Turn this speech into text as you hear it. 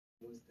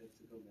Those steps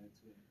to go back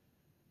to it.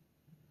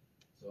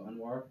 So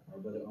Anwar, our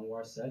brother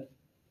Anwar said,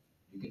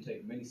 you can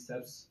take many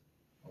steps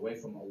away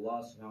from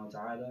Allah subhanahu wa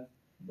ta'ala,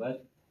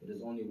 but it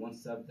is only one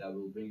step that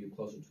will bring you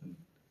closer to Him.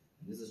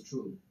 And this is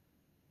true.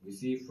 We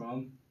see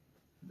from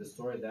the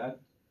story that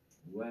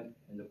when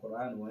in the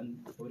Quran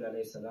when Hud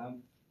alayhi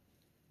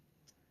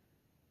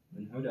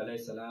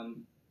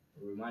salam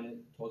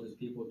told his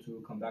people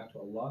to come back to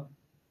Allah,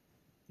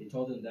 he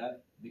told them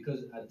that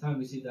because at the time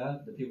we see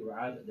that the people of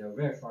Ad, they were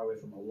very far away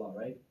from Allah,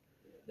 right?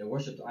 They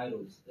worshipped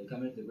idols. They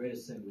committed the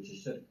greatest sin, which is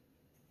shirk.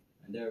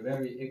 And they were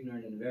very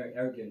ignorant and very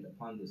arrogant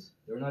upon this.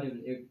 They were not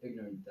even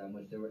ignorant that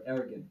much. They were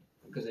arrogant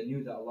because they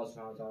knew that Allah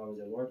subhanahu wa ta'ala was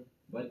their Lord,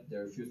 but they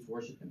refused to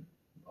worship Him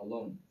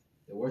alone.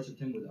 They worshipped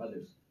Him with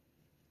others.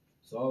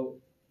 So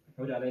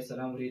Hud alayhi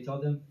salam, what did he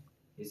tell them?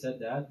 He said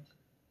that,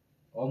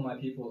 "O my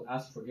people,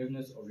 ask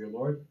forgiveness of your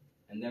Lord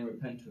and then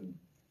repent to Him.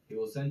 He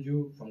will send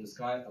you from the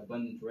sky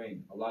abundant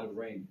rain, a lot of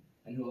rain,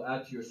 and He will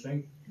add to your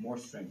strength more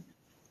strength,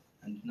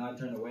 and do not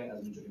turn away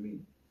as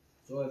mujrimeen."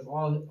 So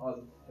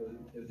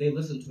if they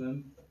listen to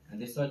him and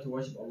they start to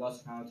worship Allah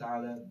subhanahu wa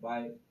ta'ala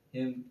by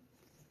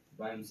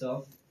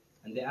himself,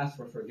 and they ask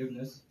for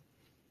forgiveness,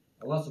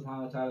 Allah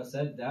subhanahu wa ta'ala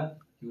said that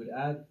He would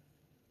add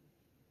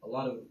a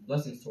lot of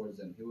blessings towards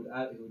them. He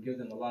would give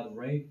them a lot of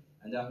rain,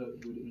 and that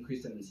He would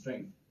increase them in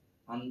strength.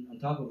 On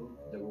top of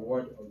the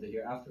reward of the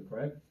hereafter,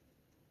 correct?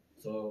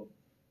 So,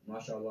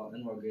 mashallah,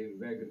 Anwar gave a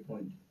very good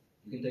point.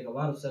 You can take a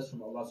lot of steps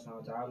from Allah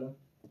subhanahu wa ta'ala,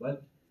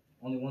 but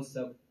only one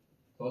step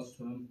close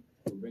to Him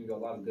will bring you a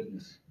lot of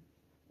goodness.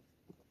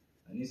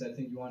 Anis, I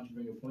think you want to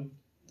bring a point?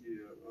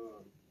 Yeah,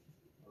 I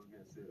was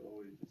gonna say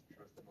always just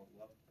trust in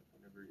Allah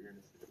whenever you're in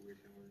a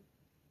situation where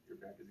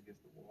your back is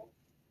against the wall,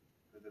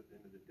 because at the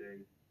end of the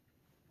day,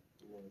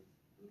 Allah is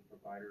the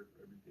provider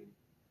for everything,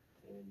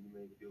 and you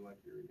may feel like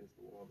you're against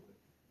the wall, but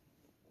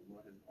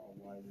Allah is all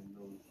wise and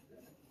knows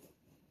that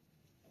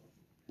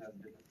has a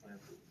different plan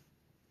for you.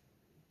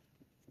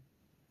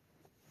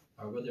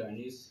 Our brother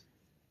Anis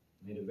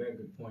made a very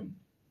good point.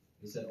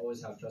 He said,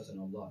 always have trust in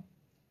Allah.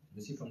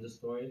 We see from this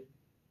story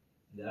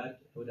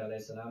that Hud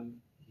alayhi salam,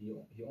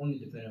 he only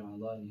depended on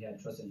Allah and he had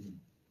trust in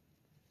Him.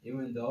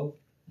 Even though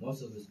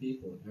most of his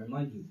people, and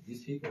remind you,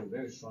 these people were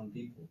very strong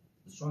people,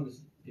 the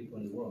strongest people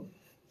in the world,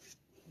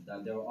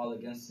 that they were all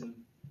against him.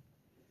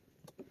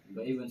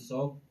 But even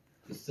so,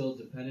 he still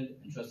depended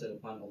and trusted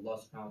upon Allah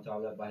subhanahu wa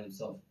ta'ala by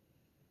himself.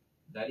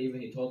 That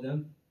even he told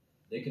them,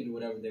 they can do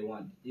whatever they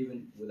want,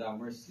 even without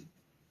mercy.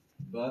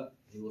 But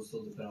he will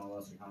still depend on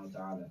Allah subhanahu wa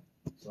ta'ala.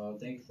 So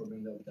thank you for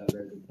bringing up that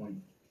very good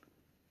point.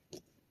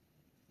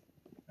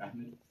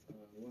 Ahmed?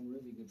 One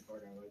really good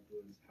part I liked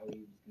was how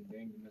he was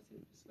conveying the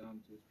message of Islam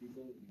to his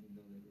people, even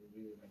though they were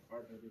really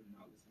hard-headed and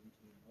not listening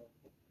to him at all.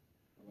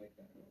 I like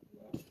that a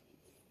lot.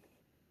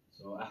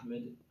 So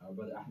Ahmed, our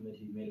brother Ahmed,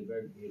 he made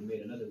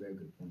another very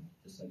good point,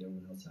 just like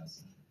everyone else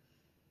has.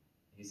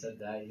 He said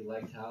that he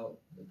liked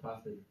how the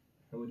Prophet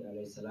Hud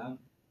alayhi salam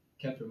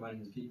kept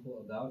reminding his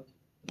people about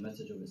the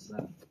message of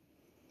Islam,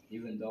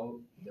 even though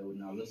they would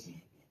not listen.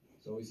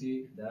 So we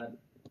see that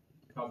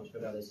Prophet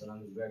Hud alayhi salam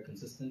was very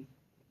consistent,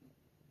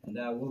 and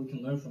that what we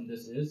can learn from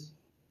this is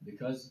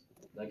because,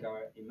 like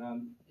our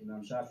Imam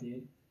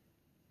Shafi'i,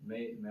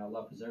 may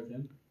Allah preserve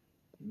him,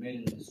 he made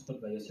in his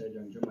khutbah yesterday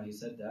during Jummah, he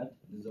said that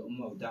this is the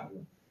ummah of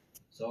da'wah.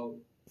 So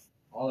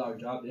all our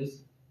job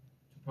is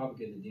to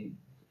propagate the deen.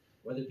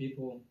 Whether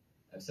people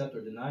accept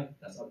or deny,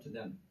 that's up to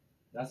them.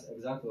 That's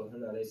exactly what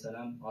Hud alayhi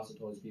salam also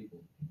told his people.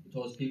 He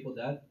told his people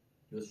that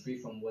he was free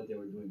from what they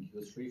were doing. He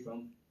was free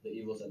from the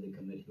evils that they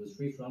committed. He was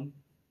free from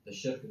the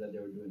shirk that they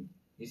were doing.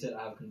 He said,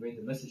 I have conveyed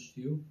the message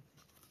to you,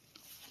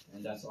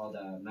 and that's all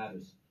that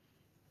matters.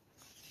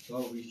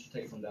 So we should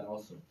take from that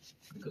also.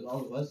 Because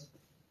all of us,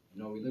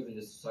 we live in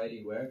this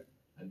society where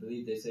I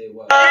believe they say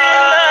what?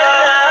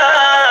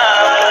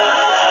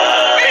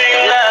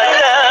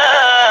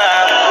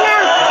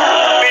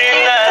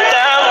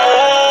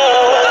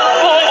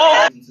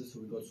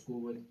 Who we go to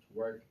school with, to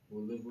work,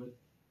 who we live with.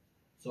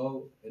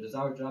 So it is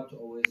our job to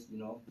always,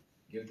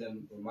 give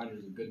them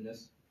reminders of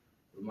goodness,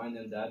 remind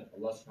them that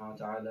Allah subhanahu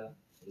wa ta'ala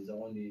is the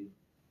only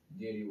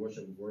deity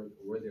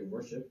worthy of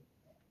worship,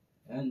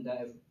 and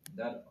that if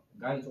that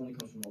guidance only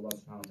comes from Allah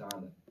subhanahu wa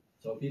ta'ala.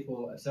 So if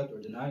people accept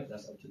or deny,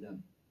 that's up to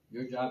them.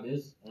 Your job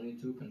is only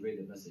to convey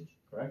the message,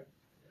 correct?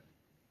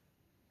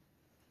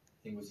 I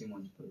think Wasim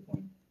wants to put a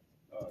point.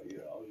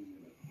 Yeah, I was just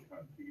going to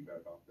kind of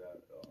piggyback off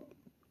that.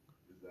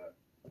 Is that,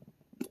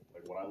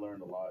 like, what I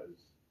learned a lot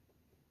is,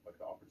 like,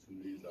 the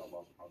opportunities that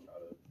Allah subhanahu wa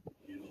ta'ala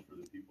gives for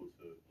the people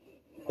to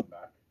come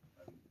back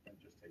and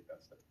just take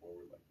that step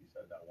forward. Like you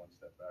said, that one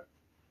step back.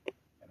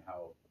 And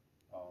how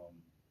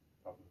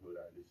Prophet Hud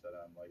alayhi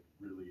salam, like,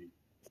 really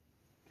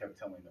kept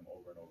telling them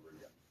over and over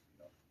again,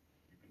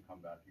 you can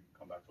come back to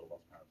Allah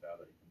subhanahu wa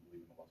ta'ala, you can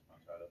believe in Allah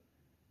subhanahu wa ta'ala.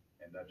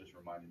 And that just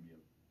reminded me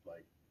of,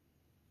 like,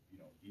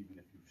 even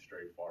if you've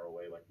strayed far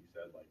away, like you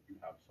said, like, you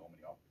have so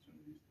many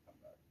opportunities to come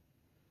back.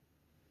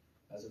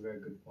 That's a very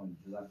good point.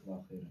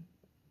 Jazakallah khairan.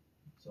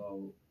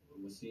 So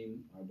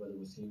Wasim, our brother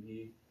Wasim,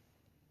 he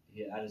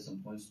added some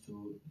points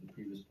to the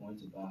previous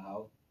points about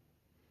how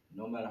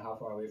no matter how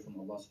far away from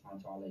Allah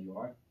subhanahu wa ta'ala you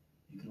are,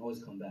 you can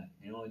always come back.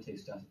 And it only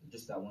takes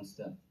just that one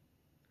step.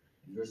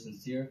 If you're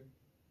sincere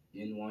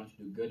in wanting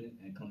to do good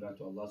and come back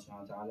to Allah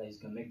subhanahu wa ta'ala, He's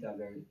going to make that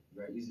very,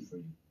 very easy for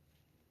you.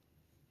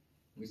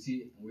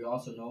 We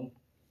also know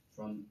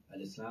from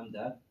Al-Islam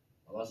that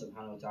Allah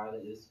subhanahu wa ta'ala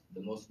is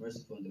the most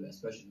merciful and the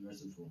especially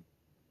merciful.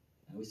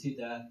 And we see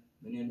that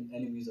many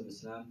enemies of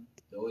Islam,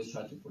 they always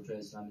try to portray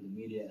Islam in the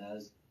media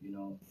as,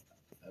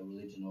 a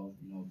religion of,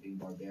 being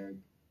barbaric,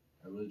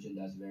 a religion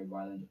that's very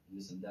violent,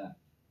 this and that.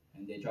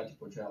 And they try to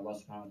portray Allah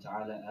subhanahu wa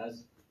ta'ala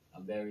as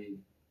a very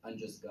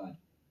unjust God.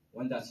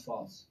 When that's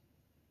false.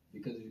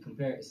 Because if you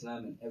compare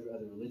Islam and every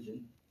other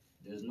religion,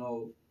 there's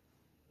no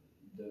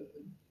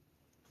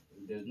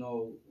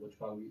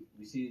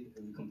we see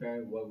if we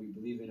compare what we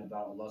believe in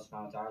about Allah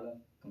subhanahu wa ta'ala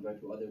compared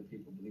to other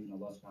people believe in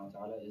Allah subhanahu wa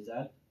ta'ala is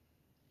that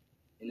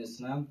in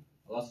Islam,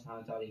 Allah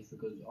subhanahu wa ta'ala He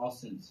forgives all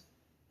sins,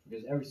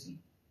 forgives every sin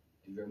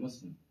if you're a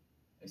Muslim,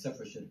 except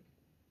for shirk.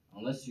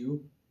 Unless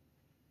you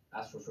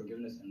ask for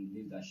forgiveness and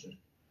leave that shirk,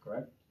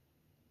 correct?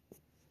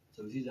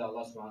 So we see that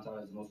Allah subhanahu wa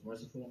ta'ala is the most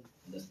merciful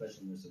and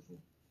especially merciful.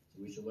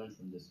 So we should learn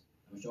from this.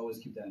 And we should always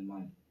keep that in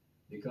mind.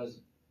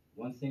 Because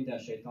one thing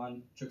that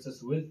shaitan tricks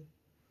us with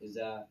is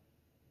that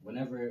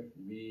whenever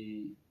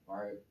we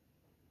are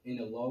in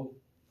a low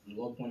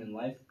point in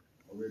life,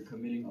 or we're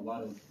committing a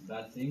lot of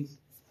bad things,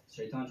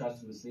 shaitan tries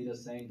to mislead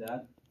us saying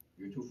that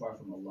you're too far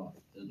from Allah.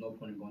 There's no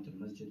point in going to the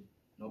masjid,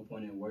 no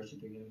point in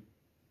worshipping Him.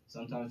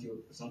 Sometimes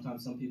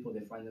some people,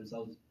 they find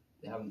themselves,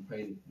 they haven't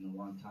prayed in a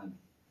long time.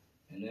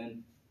 And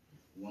then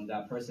when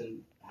that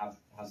person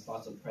has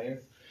thoughts of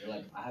prayer, they're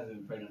like, I haven't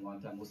been praying in a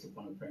long time, what's the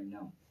point of praying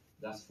now?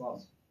 That's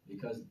false,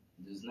 because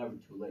there's never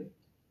too late.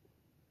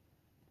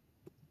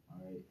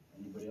 Alright,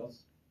 anybody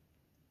else?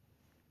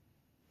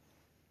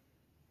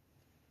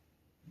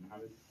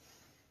 Muhammad?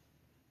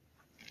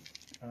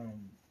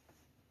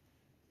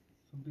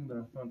 Something that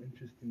I found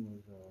interesting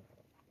was,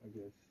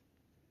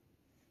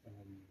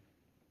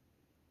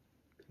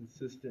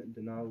 consistent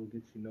denial will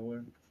get you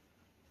nowhere.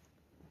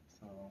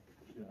 So,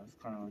 yeah, it's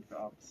kind of like the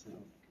opposite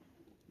of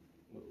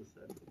what was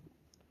said.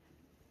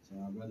 So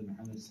our brother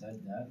Muhammad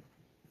said that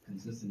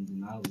consistent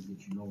denial will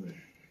get you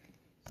nowhere.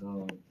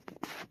 So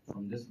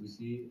from this we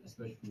see,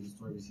 especially from the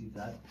story, we see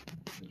that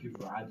the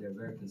people of Ad, they're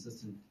very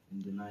consistent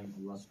in denying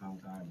Allah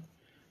subhanahu wa ta'ala.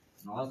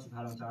 And Allah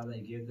subhanahu wa ta'ala,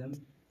 He gave them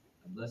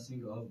a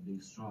blessing of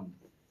being strong,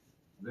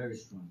 very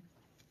strong.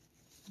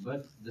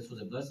 But this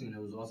was a blessing and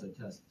it was also a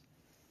test.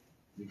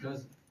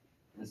 Because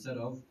instead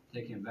of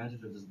taking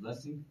advantage of this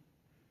blessing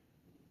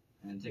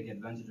and taking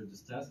advantage of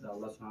this test that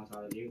Allah subhanahu wa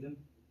ta'ala gave them,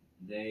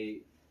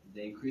 they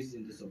increased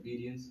in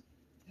disobedience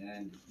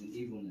and in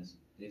evilness.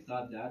 They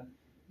thought that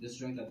this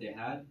strength that they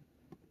had,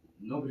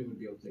 nobody would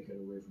be able to take it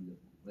away from them.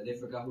 But they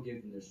forgot who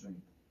gave them their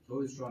strength. So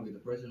who is stronger, the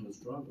person who was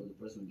strong or the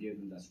person who gave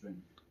them that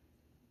strength?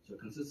 So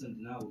consistent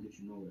denial will get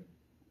you nowhere.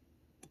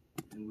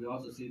 And we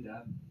also see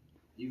that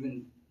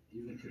even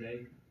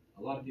today,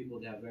 a lot of people,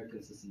 they have very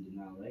consistent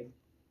denial, right?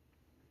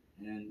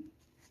 And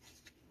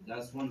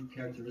that's one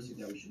characteristic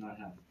that we should not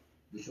have.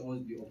 We should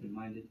always be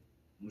open-minded,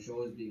 and we should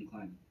always be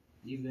inclined.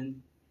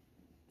 Even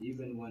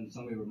when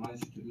somebody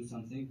reminds you to do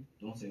something,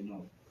 don't say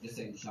no. Just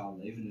say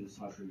inshallah, even if it's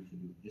hard for you to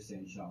do. Just say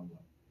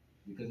inshallah.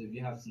 Because if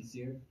you have a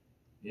sincere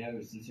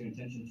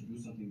intention to do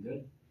something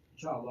good,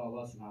 inshallah,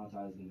 Allah subhanahu wa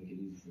ta'ala is going to make it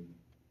easy for you.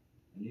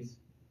 Anis?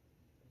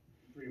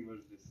 Pretty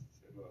much just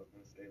said what I was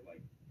going to say.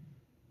 Like,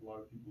 a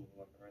lot of people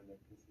are in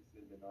that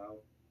consistent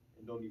denial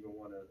and don't even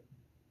want to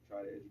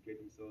try to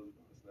educate themselves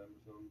about Islam or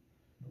something,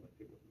 or like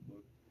pick up the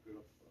book, pick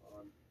up the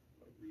Quran,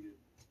 like read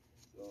it.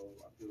 So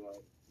I feel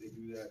like they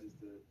do that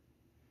because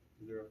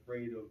they're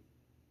afraid of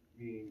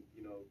being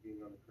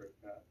on the correct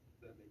path.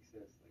 If that makes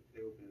sense. Like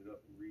they open it up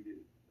and read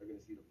it, they're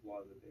gonna see the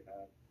flaws that they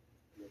have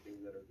and the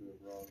things that are good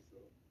and wrong. So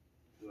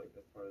I feel like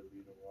that's part of the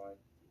reason why.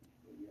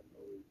 So we have to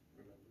always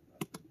remember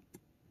not to.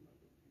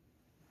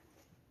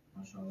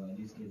 MashaAllah,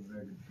 Anis gave a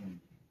very good point.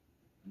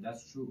 And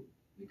that's true.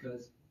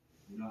 Because,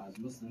 as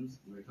Muslims,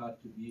 we're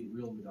taught to be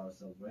real with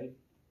ourselves, right?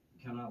 We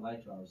cannot lie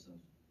to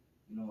ourselves.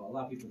 A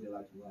lot of people, they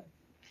like to lie.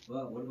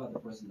 But what about the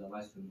person that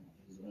lies to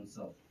his own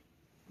self?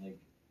 Like,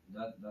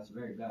 that's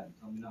very bad.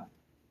 Tell me not.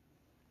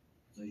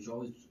 So you should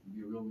always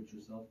be real with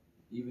yourself.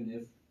 Even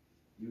if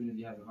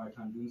you have a hard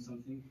time doing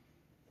something,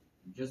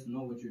 just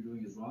know what you're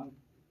doing is wrong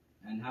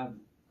and have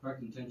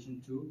correct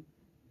intention to,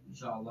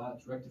 inshallah,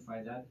 to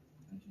rectify that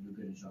and to do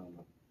good,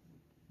 inshallah.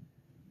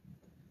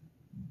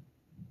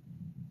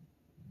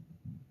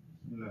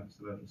 I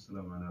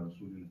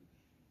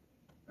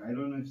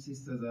don't know if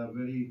sisters are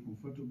very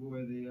comfortable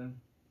where they are,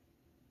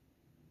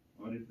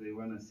 or if they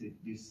want to sit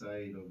this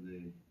side of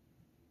the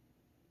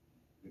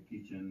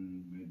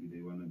kitchen, maybe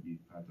they want to be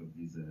part of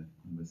this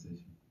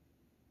conversation.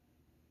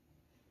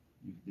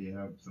 If they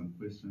have some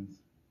questions,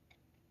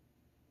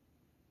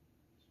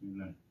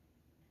 Bismillah.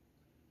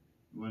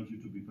 We want you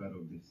to be part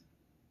of this.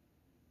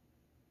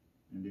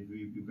 And if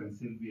you can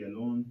still be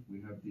alone,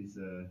 we have this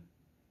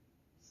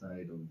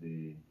side of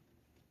the,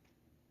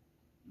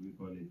 we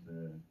call it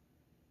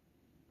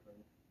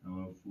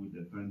our food,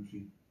 the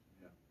pantry.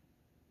 Yeah.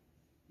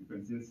 You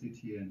can still sit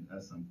here and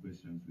ask some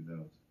questions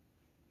without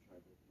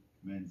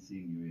men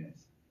seeing you,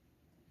 yes.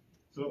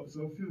 So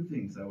a few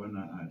things I want to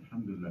add.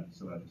 Alhamdulillah,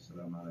 salatu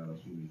salam ala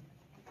rasulillah.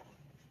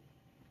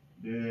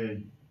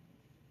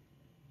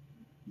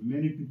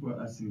 Many people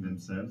are asking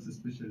themselves,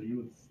 especially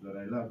youths, that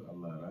I love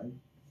Allah, right?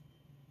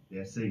 They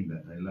are saying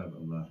that, I love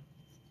Allah.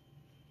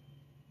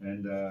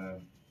 And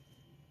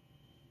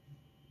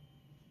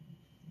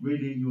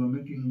really, you are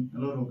making a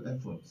lot of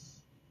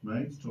efforts,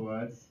 right,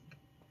 towards,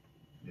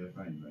 they are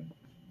fine, right?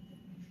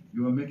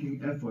 You are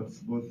making efforts,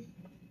 both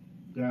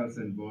girls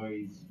and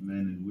boys,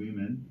 men and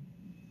women.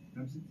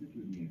 Come sit with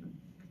me.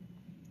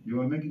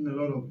 You are making a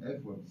lot of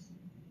efforts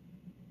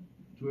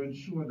to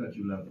ensure that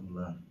you love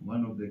Allah.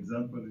 One of the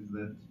examples is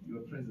that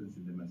your presence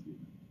in the masjid.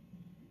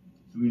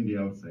 It's windy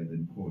outside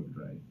and cold,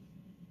 right?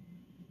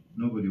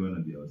 Nobody want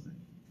to be outside.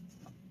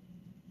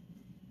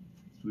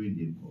 It's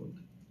windy and cold.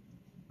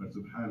 But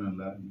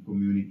subhanallah, you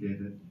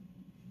communicated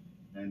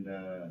and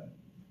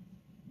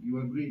you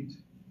agreed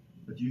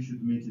that you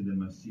should meet in the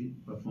masjid,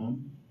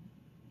 perform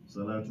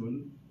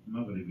Salatul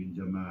Maghrib in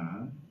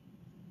Jama'ah,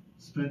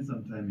 spend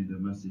some time in the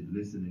masjid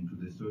listening to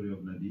the story of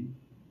Nabi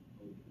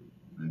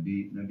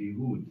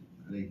Hud,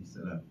 alayhi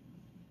salam.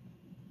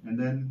 And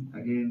then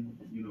again,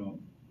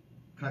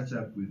 catch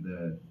up with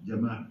the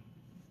Jama'ah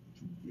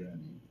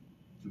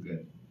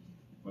together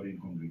or in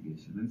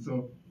congregation. And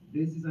so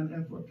this is an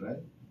effort,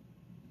 right?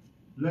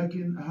 Like,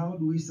 how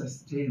do we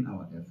sustain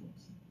our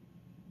efforts?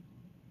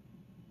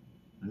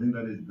 I think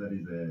that is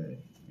a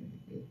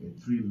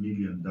 $3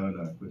 million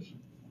question,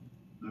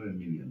 not $1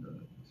 million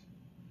question.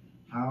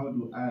 How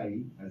do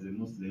I, as a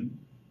Muslim,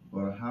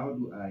 or how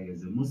do I,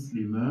 as a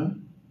Muslimah,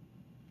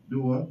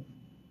 do what?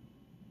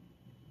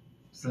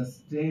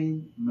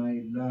 Sustain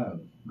my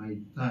love, my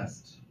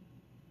thirst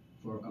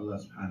for Allah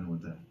subhanahu wa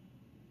ta'ala.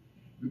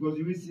 Because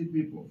you will see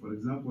people, for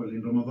example,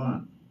 in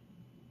Ramadan,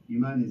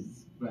 Iman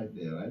is right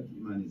there, right?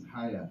 Iman is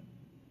higher.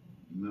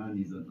 Iman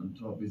is on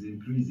top, is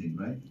increasing,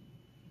 right?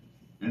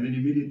 And then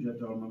immediately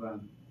after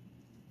Ramadan,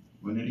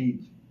 when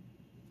Eid,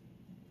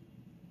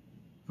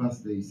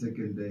 first day,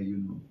 second day,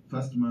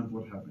 first month,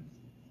 what happens?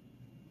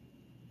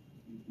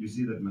 You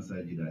see that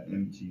masajid are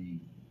empty,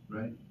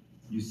 right?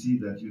 You see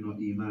that,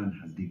 Iman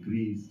has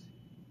decreased,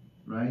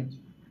 right?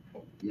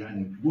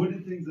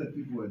 Good things that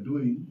people are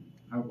doing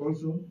have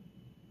also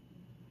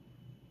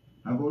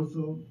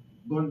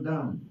gone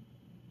down.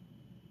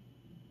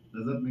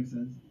 Does that make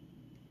sense?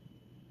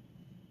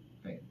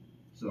 Okay,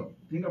 so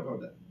think about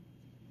that.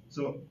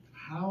 So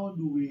how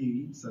do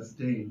we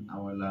sustain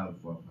our love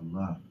for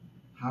Allah?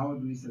 How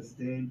do we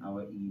sustain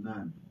our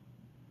Iman?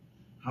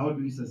 How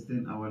do we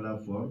sustain our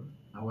love for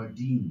our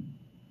deen?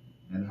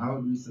 And how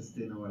do we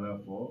sustain our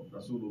love for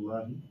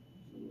Rasulullah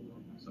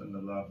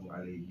sallallahu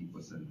alayhi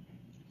wa sallam?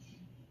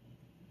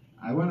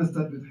 I want to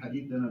start with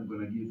hadith, then I'm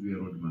going to give you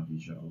a roadmap,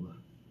 inshallah.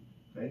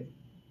 Okay?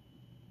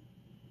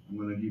 I'm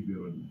going to give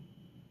you a roadmap.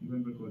 You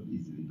can record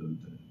easily, don't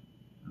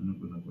I'm not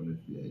going to call it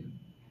FBI.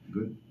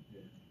 Good?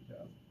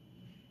 Yeah.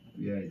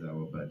 FBI is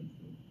our buddy.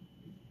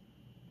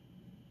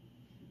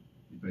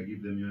 If I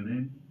give them your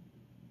name.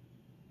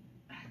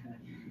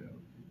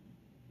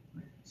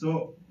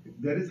 So,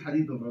 there is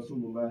hadith of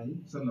Rasulullah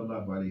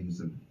sallallahu alayhi wa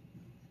sallam,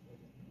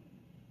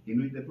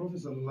 in which the Prophet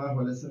sallallahu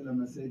alayhi wa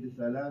sallam said,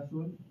 ثَلَاثٌ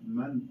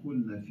مَنْ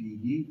كُنَّ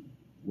فِيهِ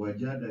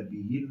وَجَدَ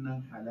بِهِنَّ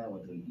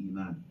حَلَاوَةَ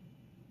الْإِيمَانِ.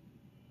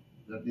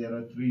 That there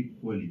are three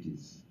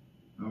qualities.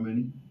 How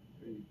many?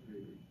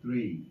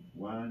 Three.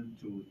 1,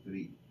 2,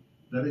 3.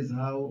 That is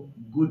how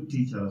good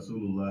teacher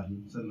Rasulullah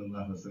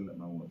sallallahu alaihi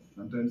wasallam was.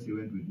 Sometimes he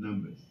went with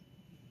numbers,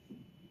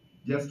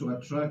 just to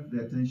attract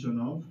the attention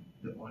of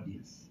the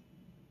audience.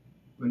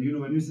 When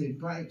you say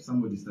 5,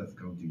 somebody starts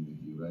counting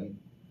with you, right?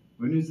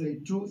 When you say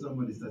 2,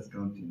 somebody starts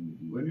counting with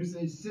you. When you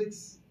say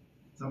 6,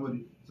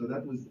 somebody. So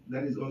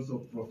that is also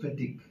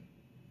prophetic,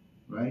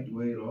 right?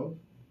 Way of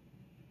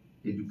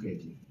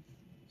educating.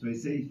 So he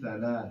says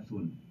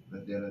thalathun,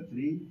 that there are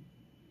 3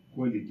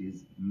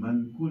 qualities.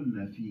 Man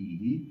kunna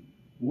fihi,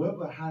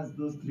 whoever has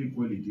those 3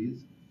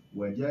 qualities,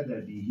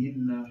 wajada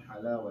bihinna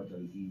halawat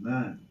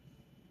al-iman.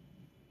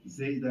 He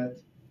says that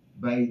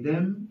by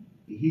them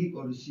he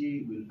or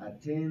she will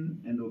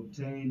attain and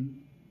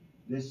obtain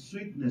the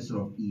sweetness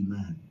of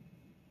iman.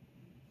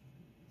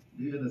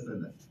 Do you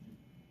understand that?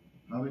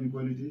 How many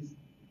qualities?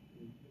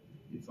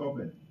 It's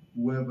open.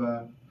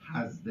 Whoever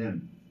has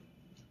them,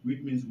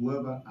 which means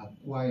whoever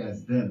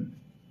acquires them,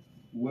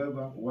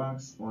 whoever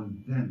works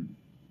on them.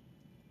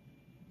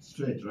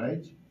 Straight,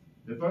 right?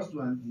 The first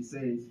one, he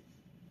says,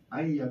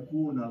 أن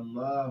يكون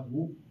الله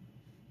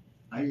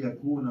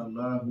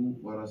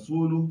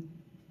ورسوله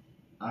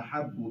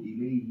أحب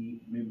إليه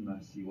مما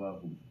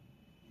سواه.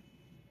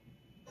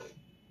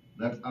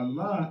 That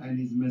Allah and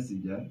His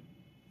Messenger,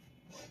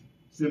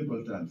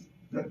 simple terms,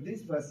 that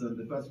this person,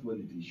 the first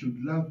quality, should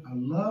love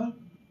Allah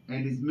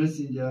and His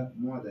Messenger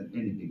more than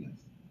anything else.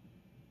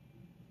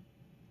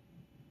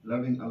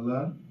 Loving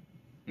Allah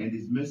and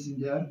His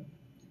Messenger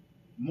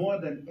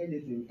more than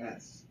anything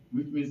else,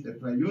 which means the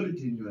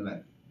priority in your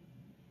life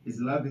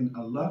is loving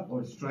Allah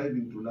or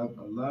striving to love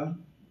Allah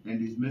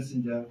and His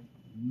Messenger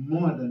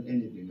more than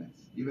anything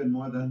else, even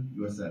more than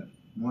yourself,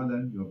 more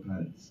than your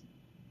parents,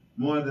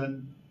 more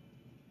than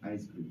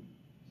ice cream,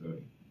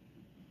 sorry,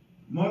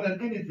 more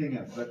than anything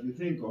else that you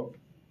think of.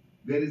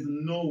 There is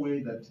no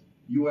way that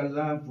your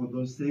love for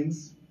those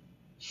things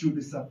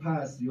should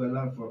surpass your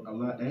love for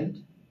Allah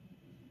and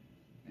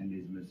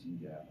His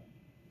Messenger.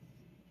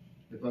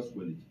 The first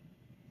quality.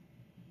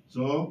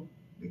 So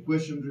the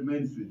question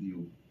remains with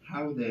you: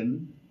 how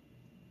then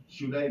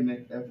should I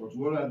make effort?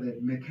 What are the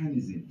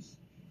mechanisms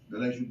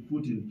that I should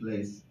put in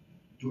place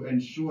to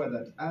ensure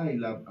that I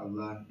love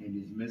Allah and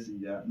His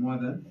Messenger more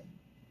than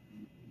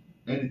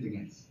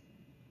anything else?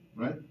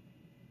 Right?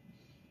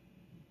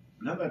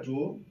 Number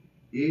two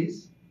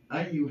is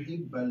أن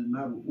يحب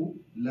المرء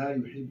لا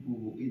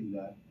يحبه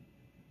إلا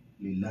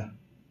لله.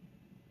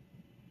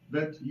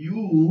 That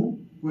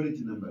you,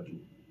 quality number two,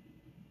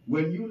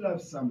 when you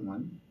love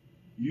someone,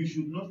 you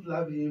should not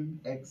love him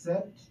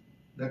except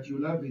that you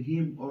love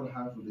him or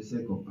her for the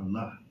sake of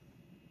Allah.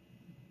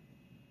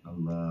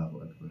 Allahu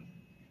Akbar.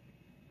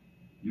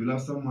 You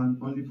love someone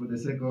only for the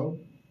sake of,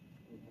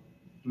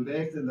 to the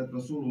extent that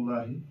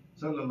Rasulullah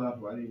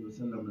sallallahu alayhi wa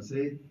sallam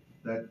said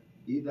that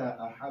إِذَا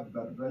أَحَبَّ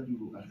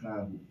الرَّجُلُ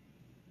أَخَاهُ,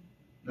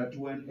 that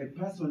when a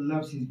person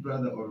loves his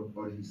brother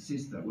or his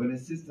sister, when a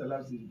sister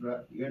loves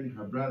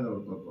her brother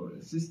or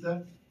a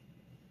sister,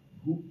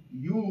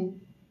 you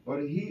or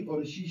he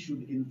or she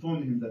should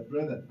inform him that,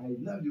 brother, I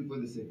love you for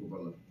the sake of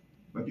Allah.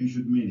 But you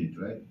should mean it,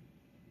 right?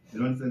 You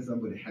don't send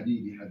somebody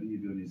Habibi,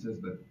 Habibi on his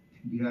chest, but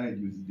behind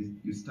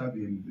you stab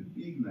him with a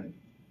big knife.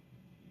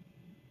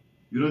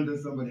 You don't tell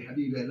somebody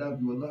Habibi, I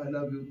love you, Allah, I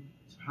love you,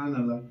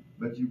 subhanallah,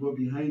 but you go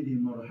behind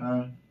him or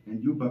her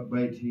and you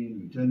backbite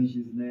him, you tarnish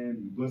his name,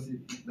 you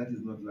gossip. That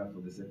is not love for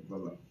the sake of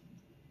Allah.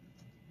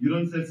 You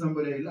don't tell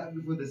somebody I love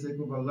you for the sake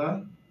of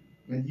Allah,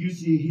 and you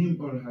see him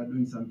or her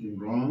doing something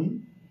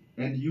wrong,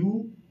 and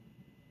you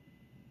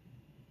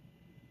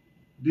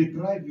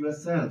deprive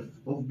yourself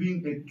of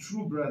being a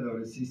true brother or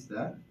a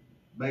sister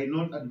by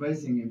not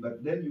advising him,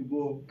 but then you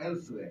go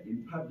elsewhere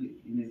in public,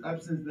 in his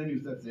absence, then you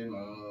start saying,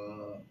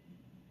 oh,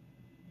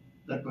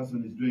 that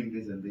person is doing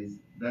this and this.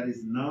 That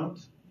is not,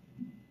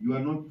 you are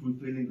not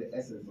fulfilling the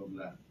essence of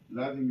love.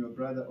 Loving your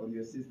brother or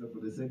your sister for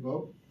the sake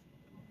of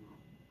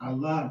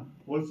Allah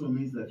also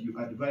means that you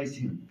advise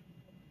him,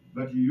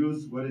 but you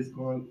use what is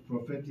called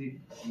prophetic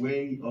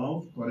way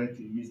of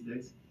correcting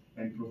mistakes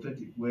and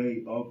prophetic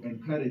way of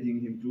encouraging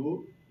him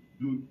to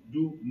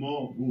do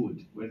more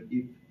good when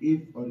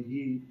if or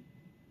he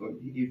or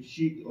if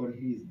she or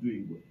he is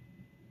doing good.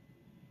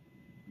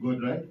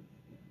 Good, right?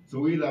 So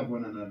we love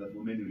one another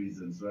for many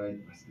reasons, right?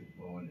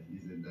 Basketball and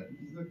this and that.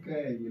 It's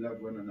okay. We love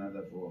one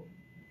another for,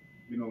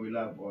 we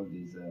love all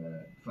these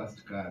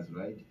fast cars,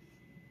 right?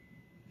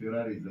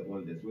 Ferrari is the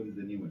oldest. What is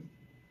the newest?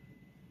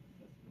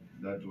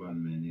 That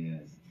one, man,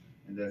 yes.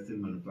 And they're still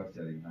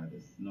manufacturing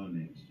others. No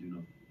names,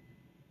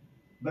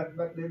 But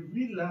the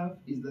real love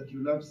is that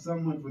you love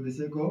someone for the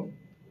sake of,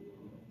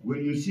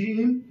 when you see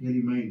him, he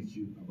reminds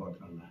you about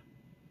Allah.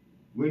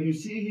 When you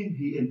see him,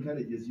 he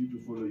encourages you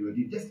to follow your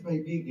deed just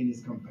by being in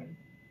his company.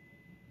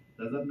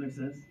 Does that make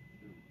sense?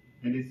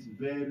 And it's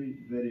very,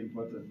 very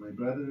important, my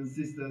brothers and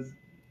sisters,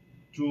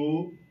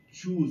 to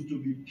choose to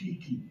be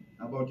picky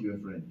about your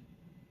friend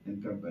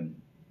and company.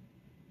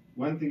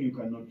 One thing you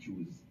cannot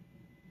choose.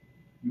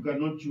 You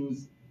cannot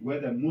choose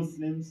whether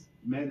Muslims,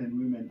 men and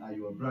women, are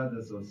your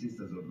brothers or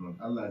sisters or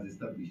not. Allah has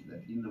established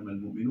that.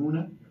 إِنَّمَا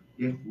الْمُؤْمِنُونَ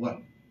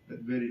إِخْوَةٌ. That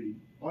verily,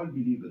 all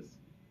believers,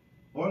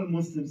 all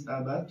Muslims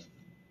are but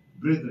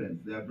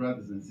brethren. They are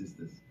brothers and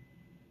sisters.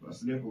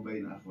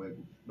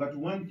 But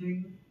one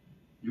thing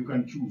you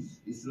can choose.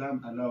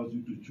 Islam allows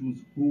you to choose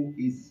who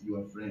is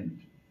your friend,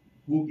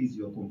 who is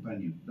your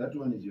companion. That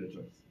one is your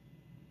choice.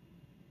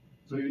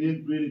 So you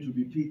need really to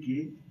be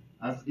picky,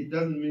 as it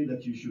doesn't mean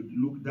that you should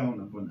look down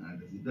upon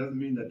others. It doesn't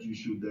mean that you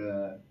should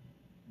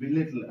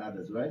belittle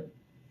others, right?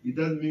 It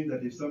doesn't mean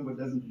that if somebody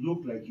doesn't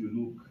look like you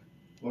look,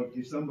 or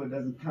if somebody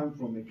doesn't come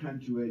from a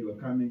country where you are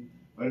coming,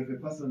 or if a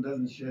person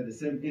doesn't share the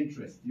same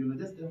interest,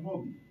 just a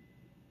hobby,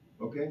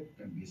 okay?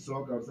 Can be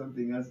soccer or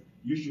something else.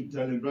 You should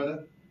tell him,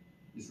 brother,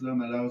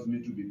 Islam allows me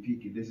to be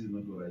picky. This is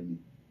not what I mean.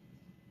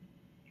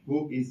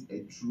 Who is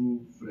a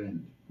true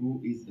friend?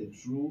 Who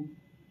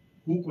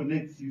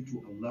connects you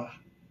to Allah?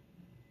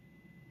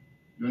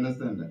 You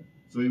understand that?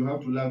 So you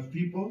have to love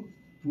people,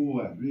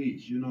 poor,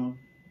 rich,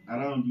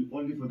 around you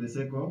only for the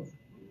sake of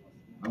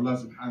Allah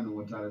subhanahu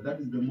wa ta'ala. That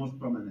is the most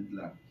permanent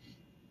love.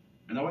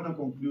 And I want to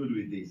conclude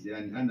with this,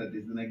 and under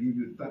this, then I give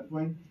you the third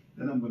point,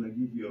 then I'm going to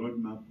give you a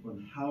roadmap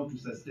on how to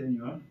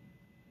sustain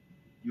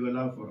your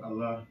love for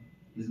Allah,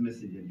 His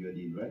Messenger, and your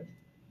deen, right?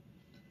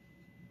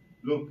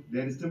 Look,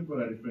 there is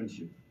temporary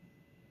friendship.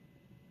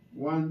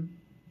 One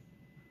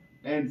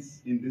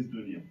ends in this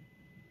dunya.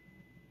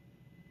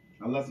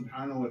 Allah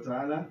subhanahu wa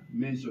ta'ala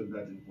mentioned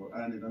that in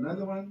Quran. And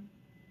another one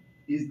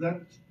is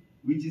that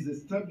which is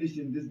established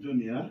in this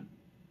dunya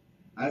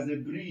as a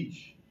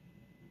bridge.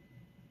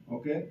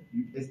 Okay?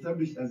 You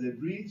establish as a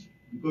bridge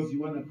because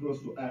you want to cross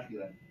to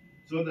Akhirah.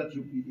 So that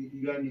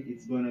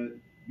it's going to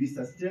be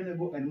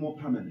sustainable and more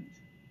permanent.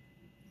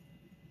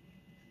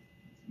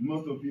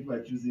 Most of people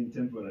are choosing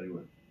temporary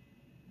one.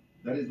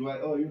 That is why,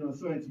 oh,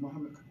 so it's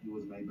Muhammad, he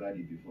was my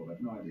buddy before,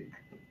 but nowadays.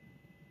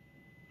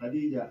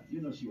 Khadija,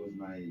 she was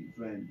my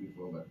friend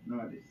before, but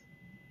nowadays.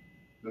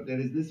 But there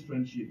is this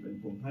friendship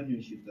and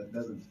companionship that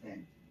doesn't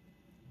end.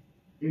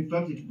 In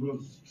fact, it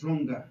grows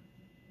stronger.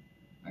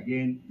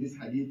 Again, this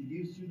hadith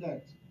gives you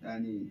that,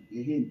 and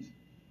a hint.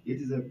 It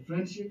is a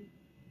friendship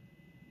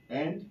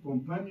and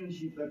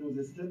companionship that was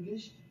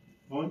established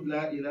on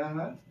La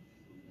ilaha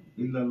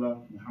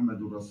illallah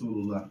Muhammadur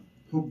Rasulullah,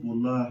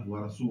 Hubbullah wa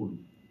Rasuluh.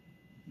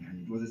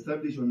 And it was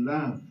established on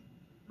love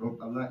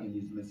of Allah and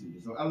His Messenger.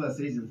 So Allah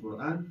says in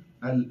Quran,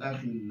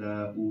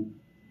 Al-akhillau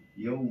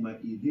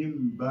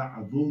yawma'idhin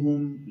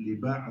ba'duhum li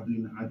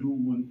ba'din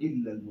aduwwun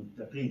illa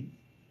al-muttaqin.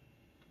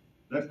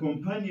 That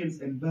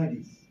companions and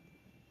buddies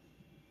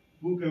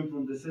who came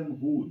from the same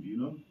hood,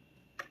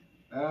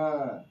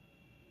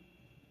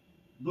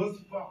 those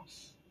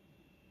folks,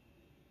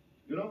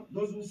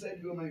 those who said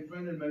you're my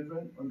friend and my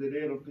friend on the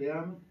day of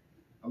Qiyamah,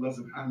 Allah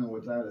subhanahu wa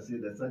ta'ala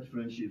said that such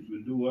friendships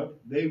will do what?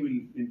 They will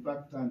in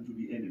fact turn to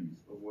be enemies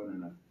of one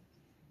another.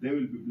 They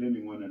will be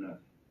blaming one another.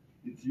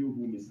 It's you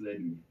who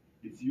misled me.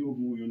 It's you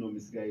who,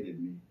 misguided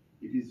me.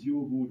 It is you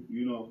who,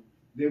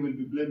 they will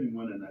be blaming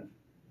one another.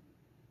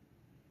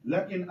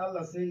 Lakin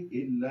Allah say,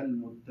 إِلَّا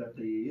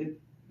الْمُتَّقِينَ.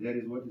 There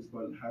is what is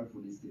called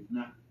harful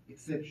istithna,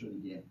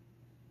 exception here.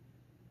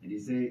 And He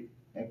say,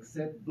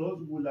 except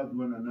those who love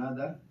one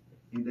another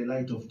in the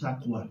light of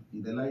taqwa,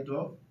 in the light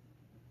of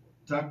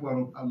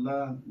taqwa of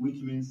Allah,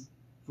 which means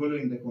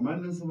following the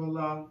commandments of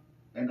Allah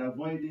and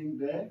avoiding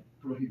the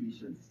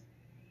prohibitions.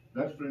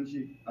 That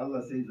friendship,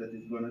 Allah says that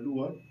it's going to do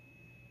what?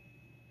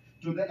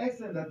 To the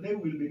extent that they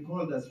will be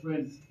called as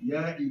friends,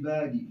 Ya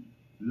ibadi,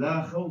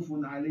 la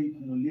khawfun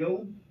alaykum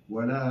al-yawm,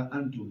 wa la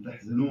antum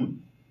tahzanun.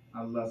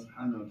 Allah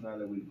subhanahu wa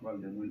ta'ala will call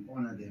them, will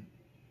honor them,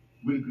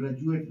 will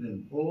graduate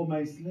them. Oh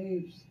my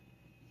slaves,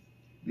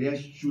 there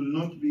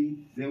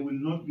will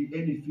not be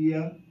any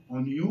fear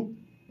on you,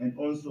 and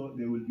also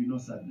there will be no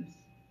sadness,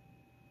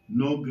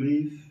 no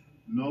grief,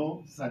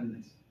 no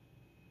sadness.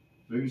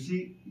 So you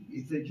see,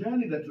 it's a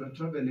journey that you are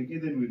traveling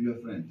even with your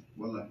friend.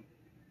 Wallah.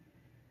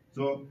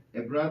 So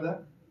a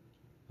brother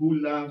who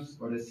loves,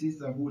 or a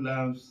sister who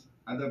loves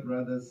other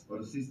brothers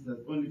or sisters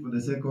only for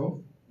the sake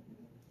of,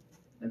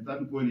 and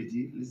third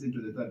quality, listen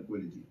to the third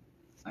quality.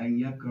 أن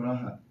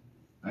يكره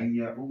أن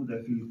يعود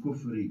في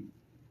الكفر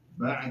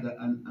بعد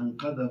أن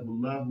أنقذه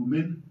الله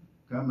منه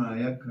كما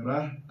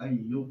يكره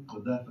أن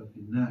يقذف في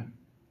النار.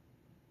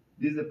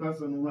 This is a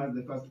person who has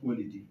the first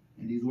quality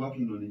and is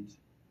working on it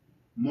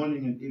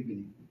morning and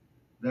evening,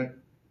 that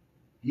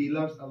he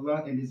loves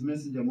Allah and His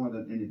Messenger more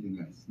than anything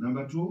else.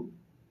 Number two,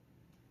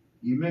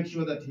 he makes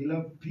sure that he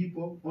loves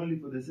people only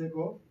for the sake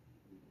of.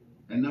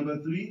 And number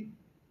three,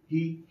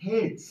 he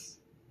hates,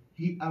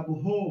 he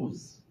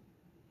abhors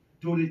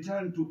to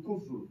return to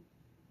kufr.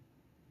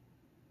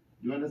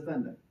 Do you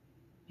understand that?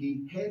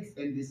 He hates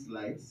and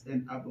dislikes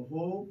and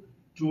abhors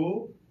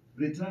to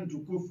return to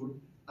kufr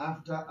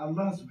after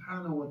Allah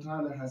subhanahu wa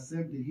ta'ala has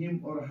saved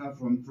him or her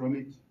from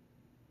it.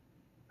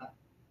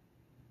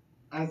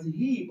 As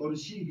he or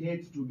she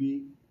hates to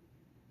be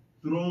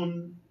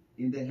thrown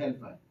in the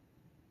hellfire.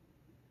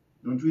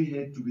 Don't we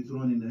hate to be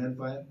thrown in the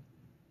hellfire?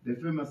 The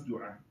famous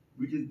dua,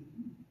 which is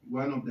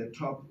one of the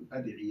top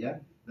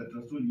ad'iyah that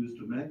Rasul used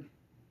to make,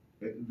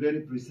 a very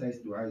precise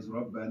dua is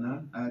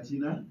رَبَّنَا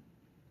آتِنَا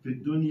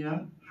فِي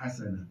الدُّنْيَا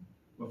حَسَنَةً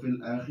وَفِي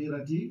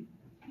الْآخِرَةِ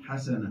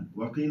حَسَنَةً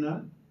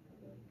وَقِنَا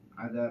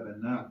عَذَابَ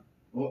النَّارِ.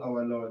 O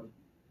our Lord,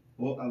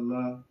 O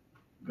Allah,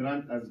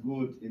 grant us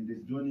good in this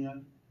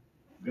dunya,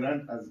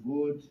 grant us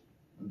good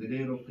on the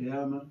day of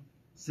Qiyamah,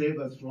 save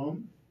us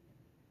from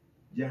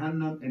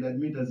Jahannam and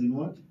admit us in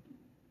what?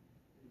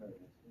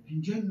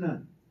 In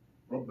Jannah.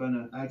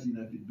 رَبَّنَا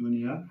آتِنَا فِي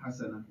الدُّنْيَا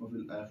حَسَنَةً وَفِي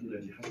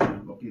الْآخِرَةِ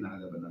حَسَنَةً وَقِنَا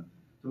عَذَابَ النَّارِ.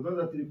 So those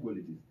are three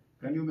qualities.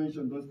 Can you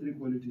mention those three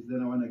qualities?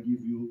 Then I want to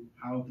give you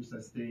how to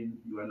sustain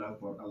your love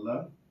for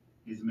Allah,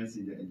 His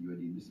Messenger, and your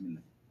deen.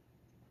 Bismillah.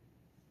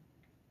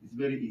 It's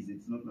very easy.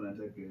 It's not going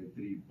to take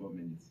 3-4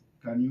 minutes.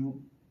 Can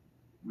you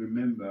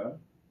remember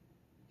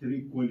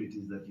three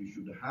qualities that you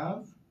should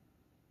have?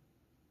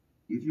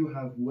 If you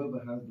have whoever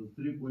has those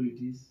three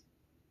qualities,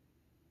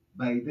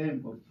 by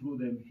them or through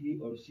them, he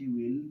or she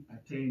will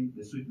attain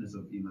the sweetness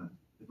of Iman.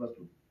 The first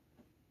one.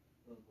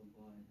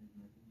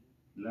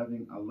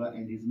 Loving Allah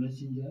and His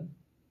Messenger.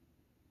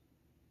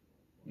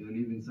 You're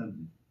leaving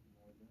something.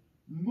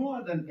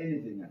 More than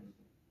anything else.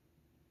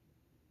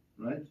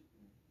 Right?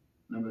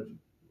 Number two.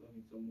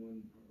 Loving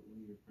someone or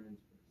one of your friends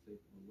for the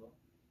sake of Allah.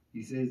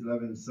 He says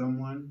loving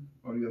someone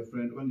or your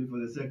friend only for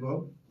the sake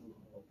of.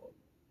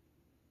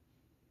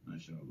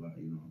 MashaAllah,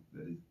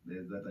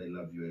 there's that I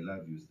love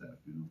you stuff,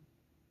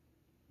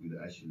 with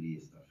Ashley,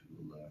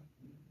 astaghfirullah.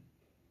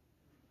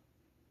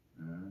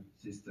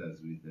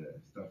 Sisters with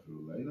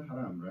astaghfirullah.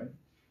 Haram, right?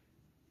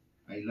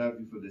 I love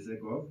you for the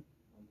sake of.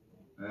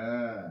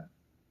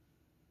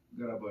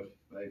 Got about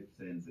 5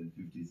 cents and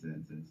 50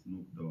 cents and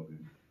Snoop Dogg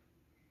and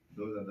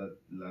Those are that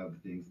love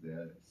things they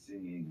are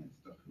singing and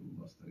stuff.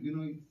 You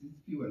know, it's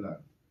pure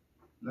love.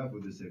 Love for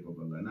the sake of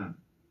Allah. Now,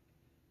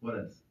 what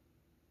else?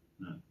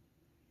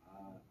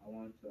 I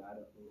want to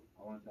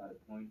add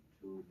a point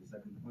to the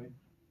second point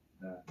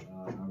that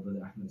our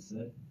brother Ahmed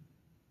said.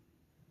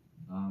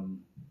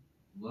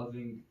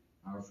 Loving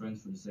our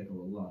friends for the sake of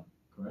Allah,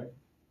 correct?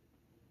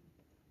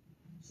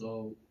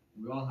 So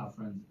we all have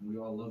friends and we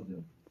all love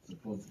them,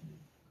 supposedly,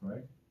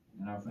 correct?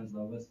 And our friends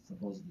love us,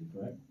 supposedly,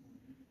 correct?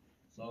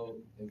 So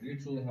if we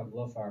truly have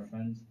love for our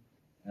friends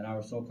and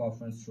our so-called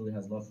friends truly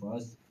has love for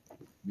us,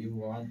 we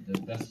want the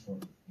best for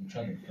each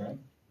other, correct?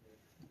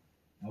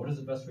 And what is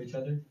the best for each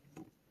other?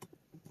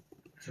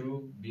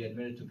 To be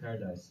admitted to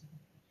paradise,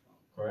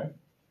 correct?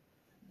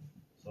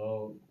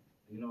 So,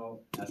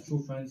 as true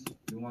friends,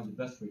 we want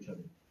the best for each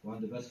other. We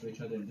want the best for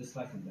each other in this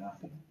life and the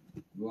after.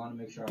 We want to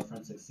make sure our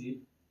friends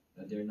succeed,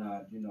 that they're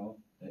not,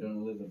 they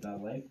don't live a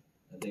bad life,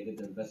 that they get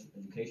their best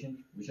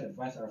education. We should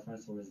advise our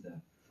friends towards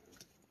that.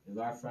 If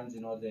our friends,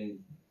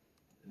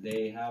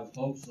 they have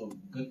hopes of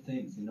good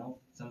things,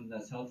 something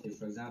that's healthy,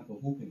 for example,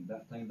 hooping,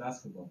 playing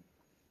basketball.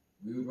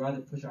 We would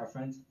rather push our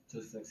friends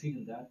to succeed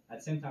in that, at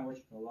the same time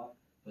worshiping Allah,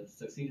 but to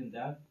succeed in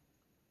that,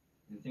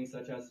 in things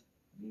such as,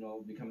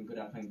 becoming good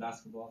at playing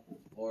basketball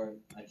or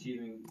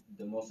achieving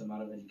the most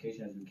amount of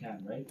education as we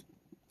can, right?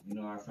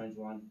 Our friends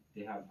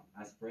they have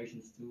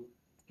aspirations to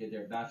get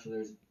their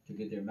bachelor's, to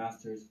get their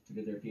master's, to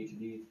get their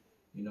PhD,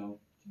 to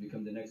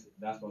become the next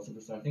basketball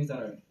superstar, things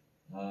that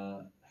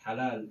are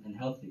halal and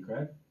healthy,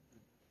 correct?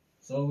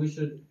 So we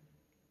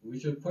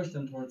should push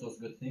them towards those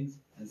good things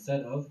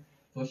instead of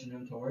pushing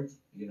them towards,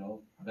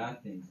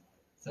 bad things,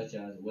 such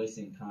as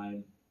wasting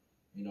time,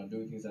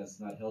 doing things that's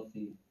not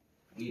healthy,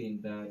 eating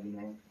bad,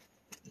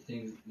 the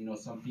things,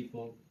 some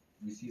people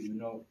we see,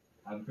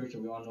 I'm pretty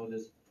sure we all know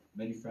this.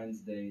 Many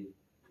friends they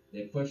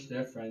push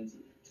their friends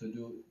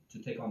to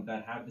take on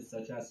bad habits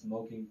such as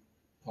smoking,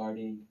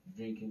 partying,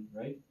 drinking,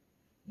 right?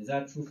 Is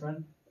that a true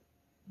friend?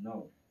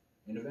 No.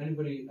 And if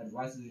anybody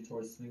advises you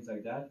towards things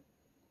like that,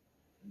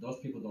 those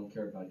people don't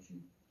care about you.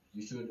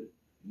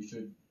 You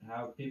should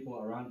have people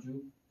around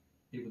you,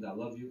 people that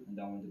love you and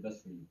that want the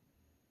best for you.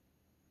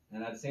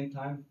 And at the same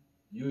time,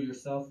 you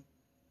yourself,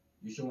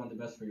 you should want the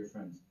best for your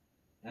friends.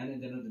 And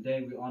at the end of the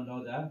day, we all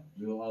know that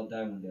we will all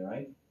die one day,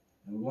 right?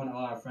 And we want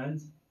all our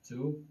friends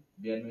to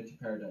be admitted to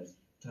paradise,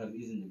 to have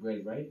ease in the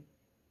grave, right?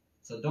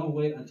 So don't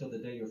wait until the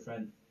day your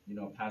friend,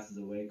 passes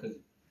away, because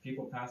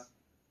people pass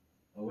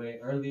away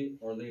early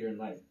or later in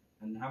life.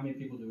 And how many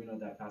people do we know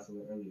that pass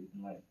away early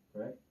in life,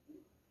 correct?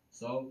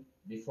 So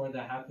before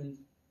that happens,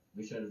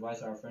 we should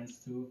advise our friends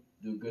to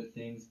do good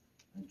things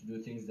and to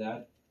do things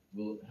that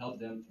will help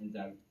them in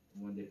that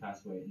when they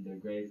pass away in their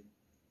grave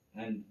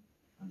and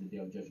on the day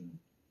of judgment.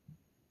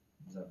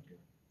 Exactly.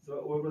 So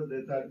what was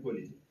the third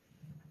quality?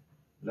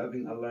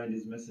 Loving Allah and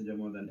His Messenger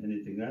more than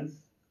anything else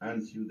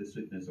earns you the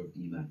sweetness of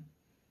Iman.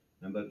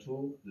 Number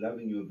two,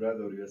 loving your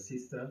brother or your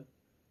sister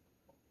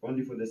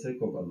only for the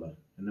sake of Allah.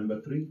 And number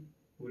three,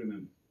 who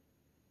remembers?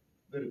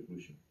 Very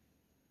crucial.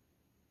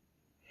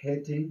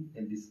 Hating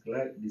and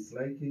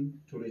disliking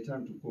to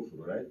return to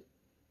kufr, right?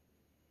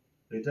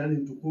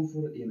 Returning to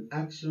kufr in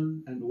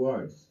action and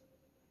words.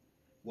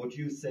 What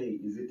you say,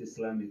 is it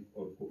Islamic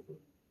or kufr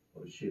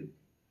or shirk?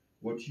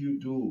 What you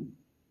do,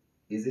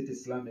 is it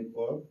Islamic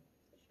or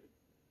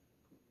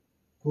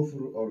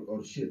kufr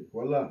or shirk?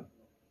 Wallah.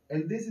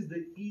 And this is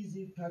the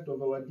easy part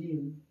of our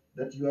deen,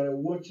 that you are a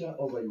watcher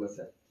over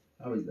yourself.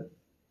 How is that?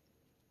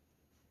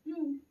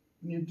 You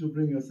need to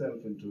bring yourself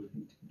into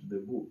the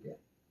book, yeah.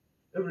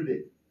 Every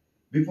day.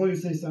 Before you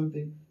say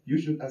something, you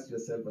should ask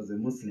yourself as a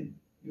Muslim.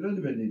 You don't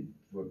even need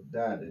for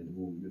dad and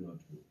who you're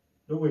not who.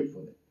 Don't wait for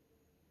them.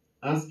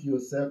 Ask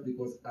yourself,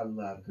 because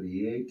Allah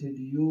created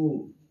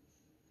you.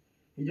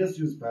 He just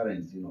used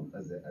parents,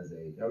 as a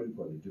how do you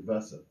call it,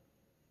 reversal,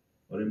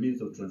 or a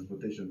means of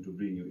transportation to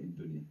bring you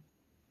into dunya.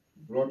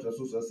 He brought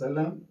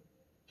Rasulullah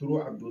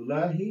through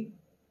Abdullahi,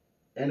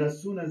 and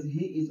as soon as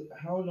he is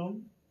how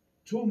long?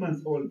 2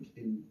 months old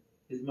in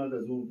his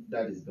mother's womb,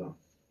 dad is gone.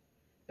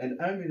 And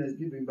Amina is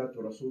giving birth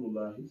to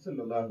Rasulullah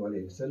sallallahu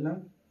alayhi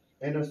wasallam,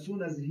 and as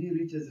soon as he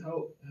reaches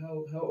how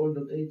old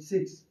of age?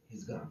 6,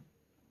 he's gone.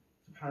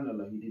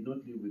 Subhanallah, he did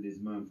not live with his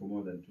mom for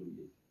more than 2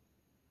 years.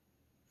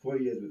 4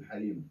 years with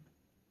Halima.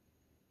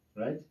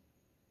 Right?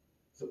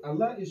 So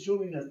Allah is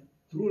showing us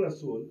through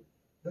Rasul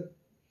that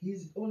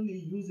He's only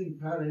using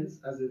parents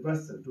as a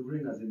vessel to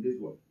bring us in this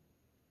world.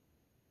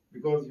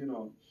 Because,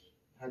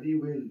 had He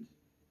willed,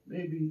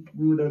 maybe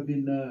we would have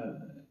been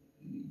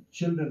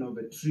children of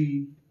a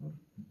tree, or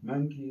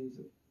monkeys,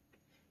 or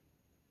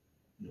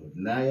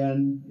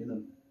lion,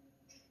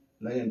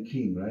 Lion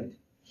King, right?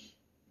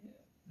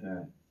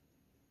 Yeah.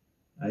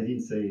 I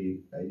didn't say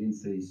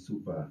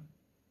super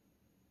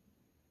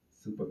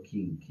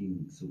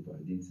king, super.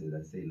 I didn't say that.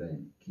 I say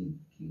lion, king,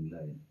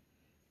 lion.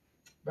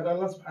 But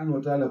Allah subhanahu wa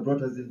ta'ala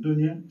brought us in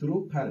dunya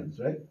through parents,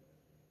 right?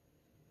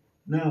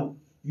 Now,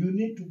 you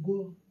need to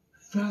go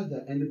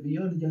further and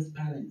beyond just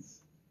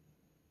parents.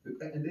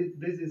 And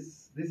this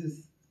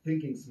is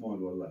thinking small,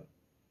 wallah.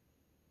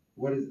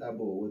 what is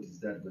Abu, what is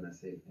Dad gonna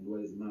say, and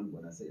what is Mom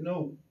gonna say.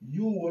 No,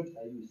 you, what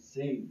are you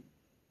saying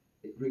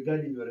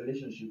regarding your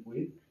relationship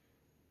with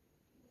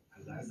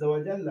Allah Azza wa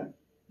Jalla?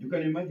 You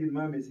can imagine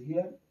Mom is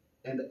here,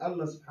 and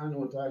Allah subhanahu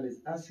wa ta'ala is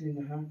asking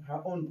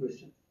her own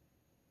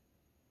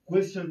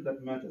questions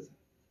that matters.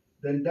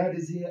 Then Dad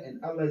is here,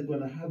 and Allah is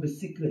gonna have a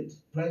secret,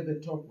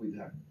 private talk with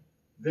her.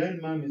 Then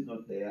Mom is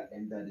not there,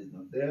 and Dad is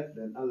not there.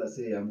 Then Allah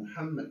say, Ya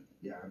Muhammad,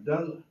 Ya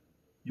Abdullah,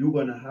 you're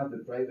gonna have a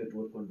private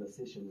word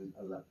conversation with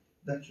Allah.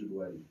 That should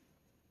worry you.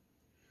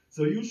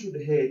 So you should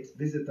hate,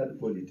 this is the third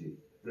quality,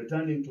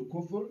 returning to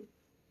kufr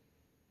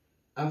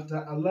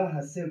after Allah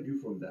has saved you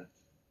from that.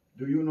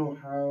 Do you know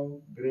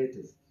how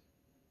greatest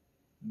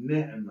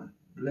ni'mah,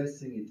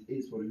 blessing it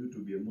is for you to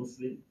be a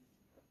Muslim?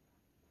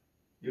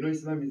 You know,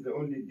 Islam is the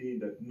only deen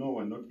that no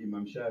one, not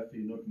Imam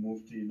Shafi, not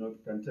Mufti,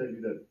 not can tell you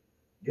that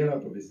get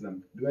out of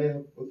Islam. Do I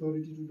have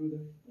authority to do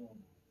that? No.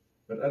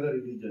 But other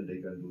religion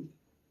they can do it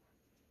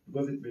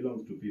because it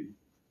belongs to people.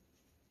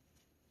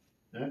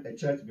 A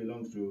church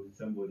belongs to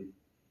somebody,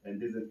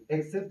 and there's an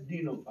except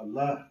deen of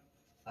Allah.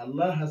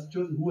 Allah has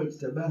chosen who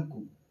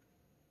ijtabakum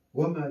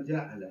wama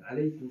ja'ala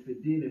alaykum fi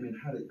din min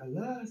haraj.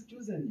 Allah has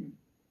chosen you.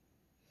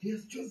 He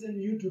has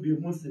chosen you to be a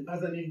Muslim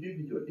as an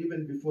individual,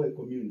 even before a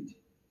community.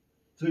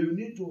 So you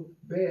need to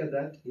bear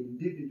that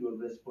individual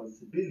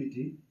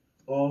responsibility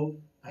of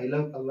I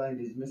love Allah and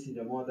His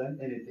Messenger more than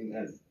anything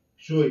else.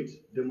 Show it,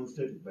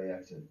 demonstrate it by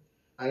action.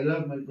 I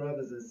love my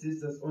brothers and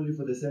sisters only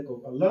for the sake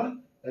of Allah.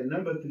 And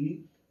number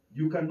 3,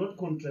 you cannot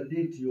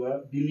contradict your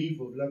belief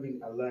of loving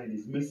Allah and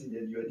His Messenger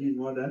and your deen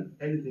more than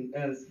anything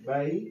else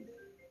by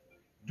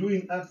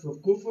doing acts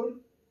of kufr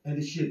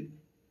and shirk,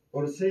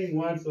 or saying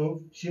words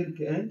of shirk.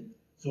 And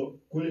so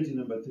quality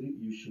number 3,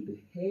 you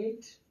should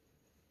hate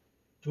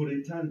to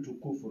return to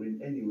kufr in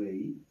any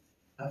way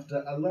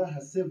after Allah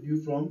has saved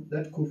you from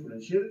that kufr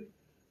and shirk,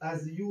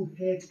 as you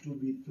hate to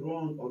be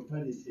thrown or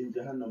punished in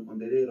Jahannam on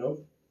the day of.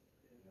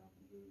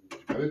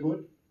 Are we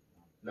good?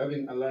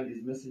 Loving Allah and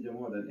His Messenger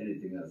more than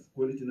anything else.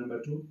 Quality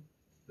number 2,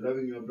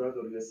 loving your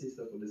brother or your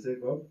sister for the sake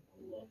of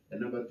Allah.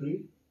 And number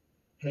 3,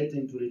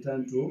 hating to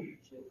return to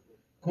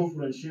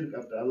kufr and shirk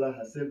after Allah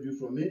has saved you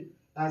from it,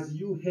 as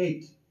you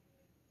hate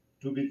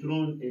to be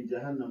thrown in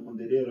Jahannam on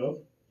the day of.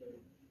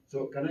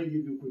 So can I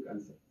give you a quick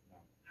answer?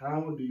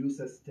 How do you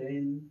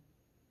sustain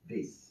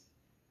this?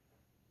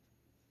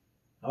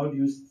 How do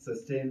you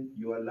sustain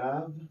your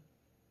love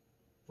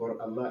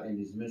for Allah and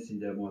His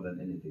Messenger more than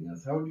anything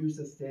else? How do you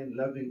sustain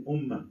loving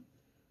Ummah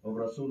of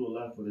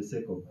Rasulullah for the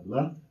sake of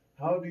Allah?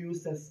 How do you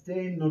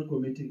sustain not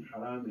committing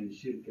haram and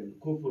shirk and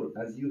kufr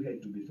as you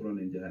hate to be thrown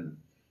in Jahannam?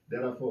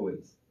 There are 4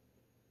 ways.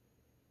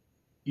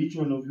 Each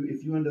one of you,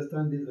 if you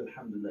understand this,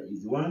 alhamdulillah,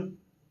 is 1,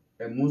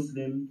 a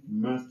Muslim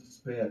must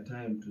spare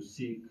time to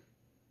seek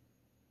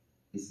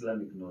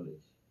Islamic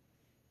knowledge.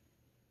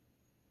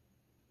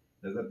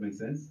 Does that make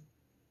sense?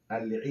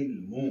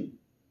 Al-ilmu,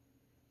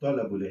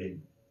 talabul ilm.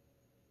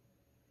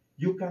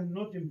 You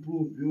cannot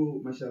improve,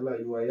 you, mashallah,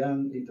 you are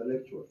young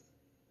intellectuals,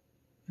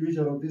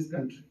 future of this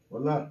country.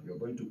 Wallah, you're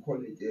going to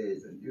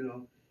colleges and,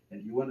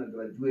 and you want to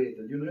graduate,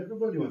 and,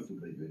 everybody wants to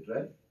graduate,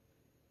 right?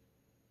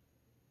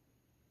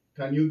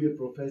 Can you be a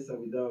professor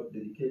without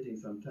dedicating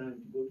some time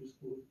to go to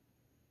school?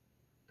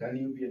 Can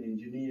you be an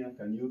engineer?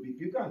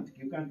 You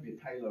can't be a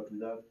pilot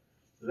without.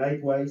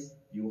 Likewise,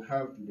 you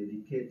have to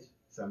dedicate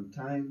some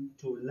time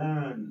to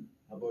learn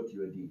about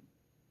your deen.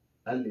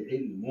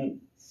 Al-ilmu,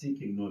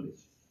 seeking knowledge.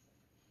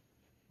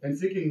 And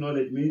seeking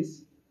knowledge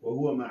means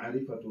وَهُوَ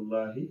مَعْرِفَةُ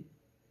اللَّهِ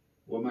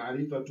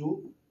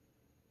وَمَعْرِفَةُ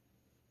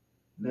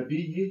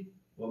نَبِيِّهِ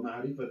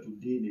وَمَعْرِفَةُ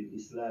الدِّينِ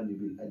الْإِسْلَامِ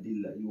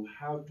بِالْأَدِلَّةِ. You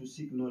have to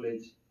seek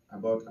knowledge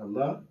about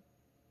Allah,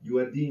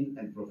 your deen,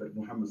 and Prophet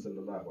Muhammad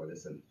sallallahu alaihi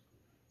wasallam.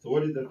 So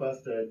what is the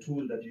first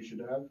tool that you should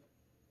have?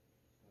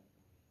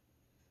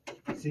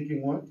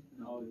 Seeking what?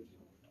 Knowledge.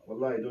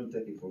 Wallahi, don't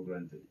take it for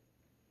granted.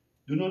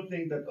 Do not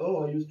think that,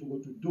 I used to go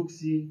to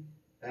Duxi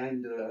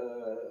and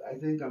I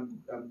think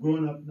I'm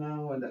grown up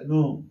now.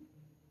 No.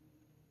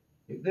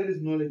 If there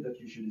is knowledge that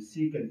you should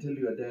seek until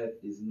your death,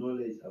 is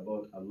knowledge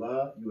about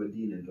Allah, your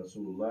deen, and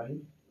Rasulullah.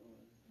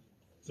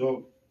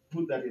 So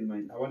put that in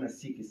mind. I want to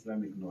seek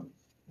Islamic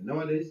knowledge. And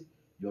nowadays,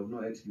 you have no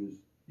excuse.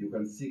 You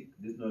can seek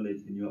this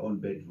knowledge in your own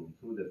bedroom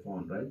through the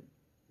phone, right?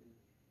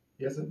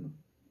 Yes or no?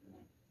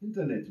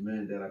 Internet,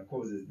 man, there are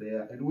courses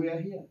there, and we are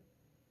here.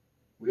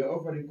 We are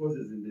offering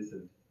courses in this.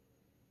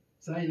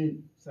 Sign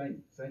in,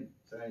 sign.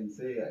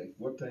 Say,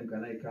 what time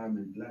can I come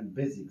and learn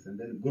basics and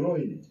then grow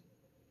in it?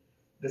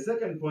 The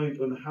second point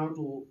on how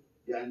to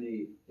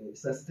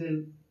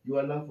sustain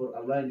your love for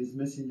Allah and His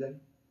Messenger,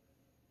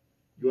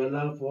 your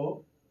love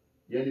for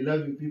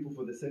loving people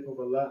for the sake of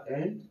Allah,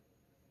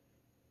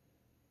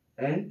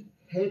 and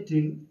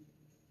hating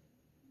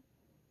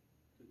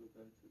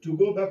to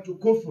go back to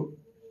kufr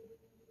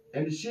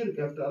and shirk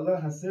after Allah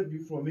has saved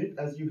you from it,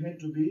 as you hate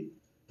to be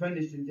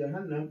punished in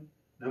Jahannam.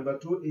 Number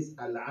 2 is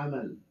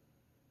al-amal.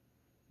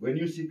 When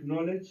you seek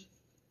knowledge,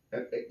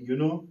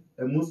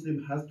 a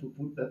Muslim has to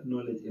put that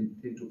knowledge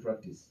into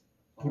practice.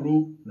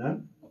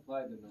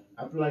 Apply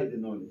the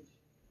knowledge.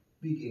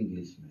 Big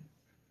English, man.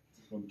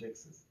 from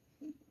Texas.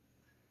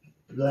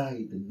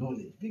 Apply the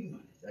knowledge, big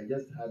knowledge. I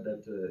just heard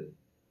that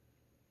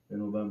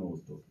when Obama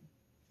was talking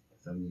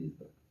some years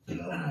back.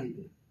 Apply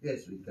them.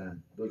 Yes, we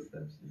can. Those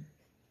types.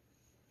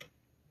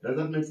 Does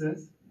that make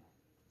sense?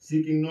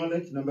 Seeking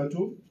knowledge. Number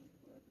two.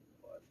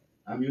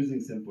 I'm using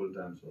simple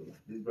terms.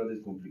 This brother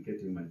is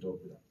complicating my talk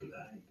with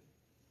apply.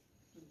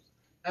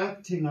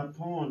 Acting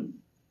upon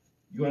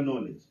your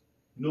knowledge.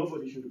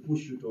 Nobody should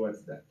push you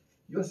towards that.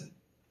 Yourself.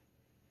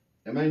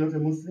 Am I not a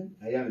Muslim?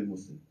 I am a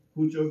Muslim.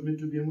 Who chose me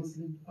to be a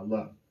Muslim?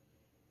 Allah.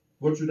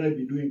 What should I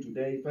be doing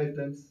today? 5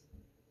 times?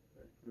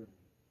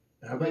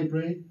 Have I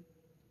prayed?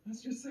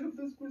 Ask yourself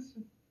those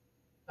questions.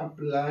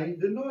 Apply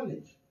the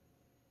knowledge.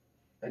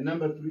 And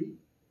number 3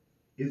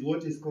 is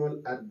what is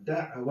called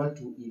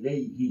ad-da'watu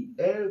ilayhi.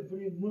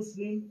 Every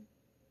Muslim,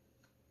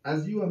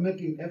 as you are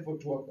making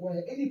effort to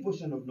acquire any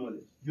portion of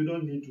knowledge, you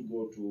don't need to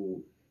go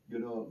to,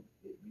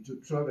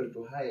 to travel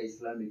to higher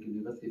Islamic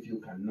university if you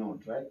cannot,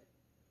 right?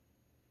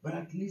 But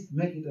at least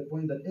make it a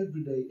point that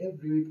every day,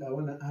 every week, I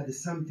want to add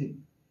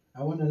something.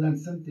 I want to learn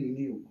something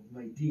new of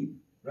my deen,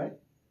 right?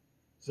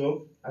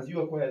 So, as you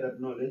acquire that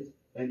knowledge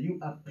and you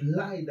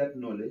apply that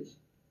knowledge,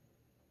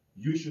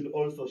 you should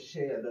also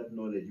share that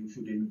knowledge. You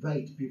should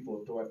invite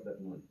people towards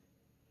that knowledge.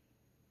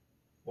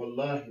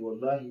 Wallahi,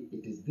 wallahi,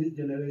 it is this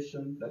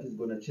generation that is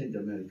going to change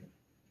America.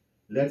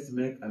 Let's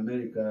make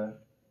America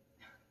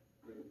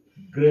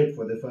great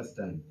for the first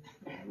time.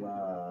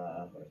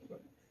 Allah.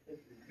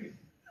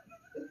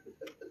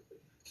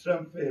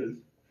 Trump failed.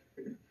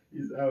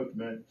 He's out,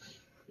 man.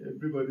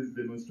 Everybody's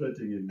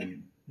demonstrating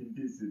in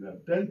DC now.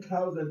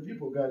 10,000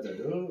 people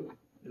gathered. Oh,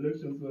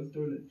 elections were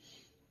stolen.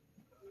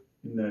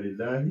 Inna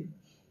lillahi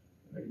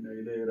wa inna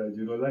ilayhi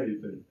raji'un. Wallahi, he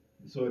failed.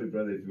 Sorry,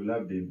 brother, if you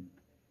loved him,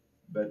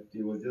 but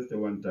he was just a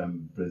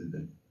one-time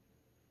president.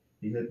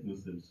 He hated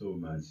Muslims so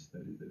much.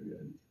 That is the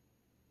reality.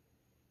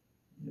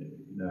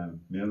 Now,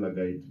 may Allah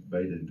guide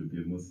Biden to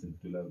be a Muslim,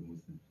 to love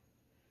Muslims.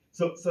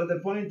 So the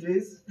point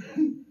is,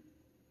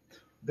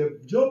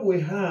 the job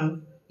we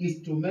have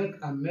is to make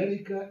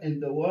America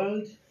and the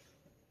world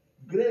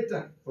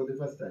greater for the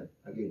first time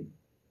again.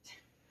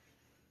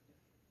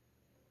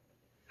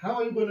 How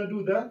are you going to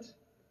do that?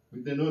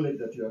 With the knowledge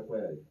that you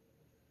acquired.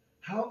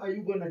 How are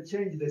you going to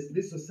change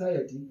this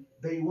society?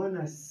 They want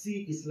to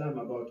see Islam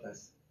about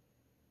us.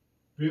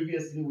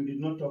 Previously, we did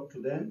not talk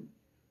to them.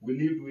 We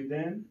lived with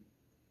them.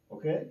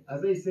 Okay?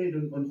 As I said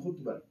on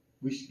khutbah,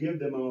 we gave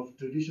them our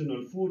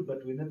traditional food,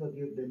 but we never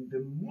gave them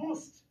the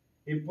most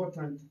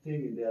important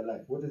thing in their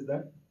life. What is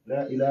that?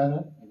 La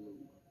ilaha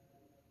illallah.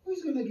 Who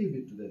is going to give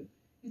it to them?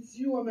 It's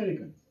you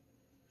Americans.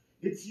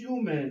 It's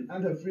you men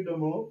under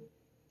freedom of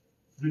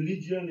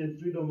religion and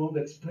freedom of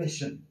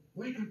expression.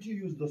 Why can't you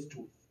use those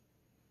tools?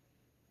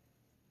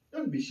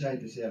 Don't be shy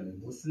to say I'm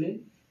a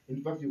Muslim.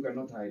 In fact, you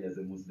cannot hide as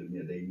a Muslim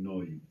here. They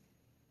know you.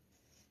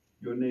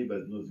 Your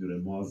neighbors knows you're a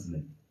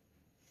Muslim.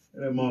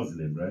 You're a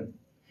Muslim, right?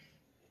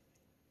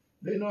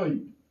 They know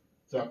you.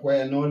 So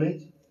acquire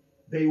knowledge.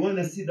 They want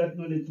to see that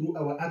knowledge through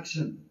our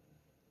action.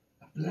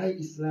 Apply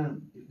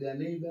Islam. If they are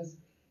neighbors,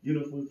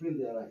 fulfill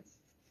their rights.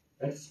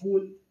 At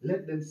school,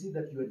 let them see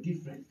that you are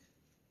different.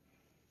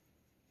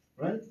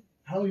 Right?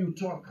 How you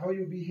talk, how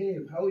you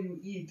behave, how you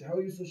eat, how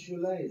you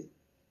socialize,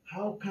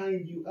 how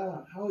kind you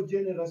are, how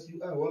generous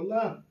you are.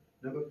 Wallah.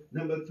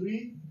 Number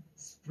 3,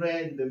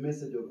 spread the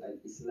message of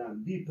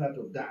Islam. Be part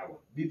of da'wah.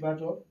 Be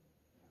part of.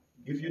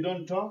 If you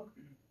don't talk,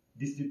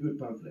 distribute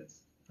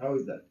pamphlets. How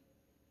is that?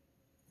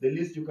 The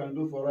least you can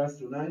do for us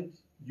tonight,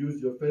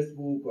 use your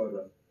Facebook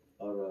or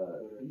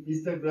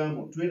Instagram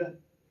or Twitter.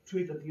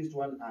 Tweet at least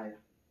one ayah.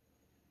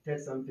 Take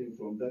something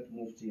from that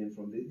mufti and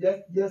from this.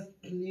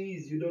 Just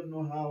please, you don't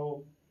know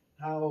how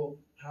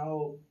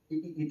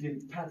it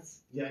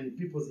impacts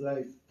people's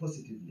life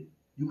positively.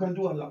 You can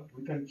do a lot.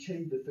 We can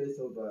change the face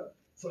of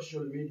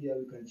social media.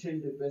 We can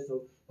change the face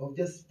of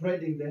just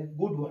spreading the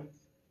good words.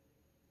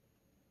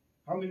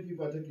 How many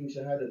people are taking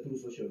Shahada through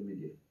social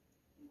media?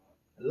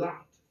 A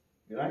lot,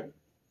 right?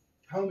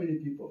 How many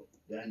people?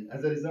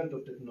 As a result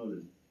of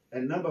technology.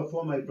 And number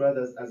 4, my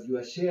brothers, as you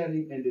are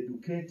sharing and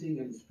educating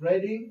and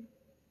spreading,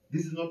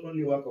 this is not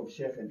only work of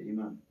Sheikh and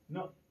Imam.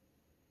 No.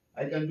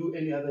 I can do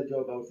any other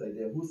job outside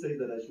there. Who says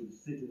that I should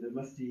sit in the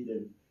masjid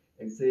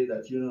and say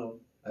that,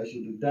 I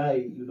should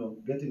die,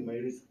 getting my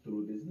risk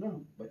through this?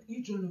 No. But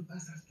each one of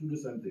us has to do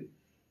something.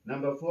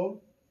 Number 4,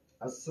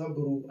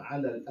 as-sabru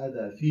ala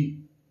al-adha fi.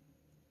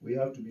 We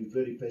have to be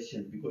very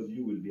patient because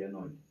you will be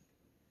annoyed.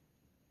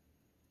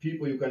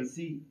 People you can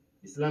see,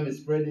 Islam is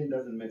spreading,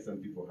 doesn't make some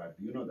people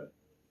happy. You know that.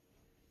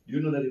 Do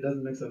you know that it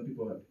doesn't make some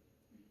people happy?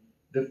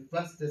 The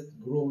fastest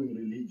growing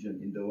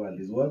religion in the world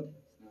is what?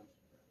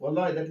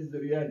 Wallahi, that is the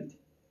reality.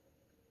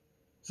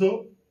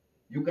 So,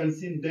 you can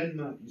see in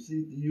Denmark, you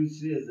see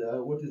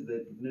what is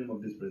the name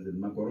of this president?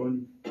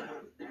 Macaroni?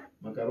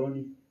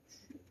 Macaroni?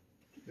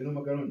 You know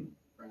macaroni?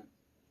 Right.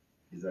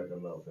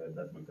 Jazakallah khair,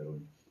 that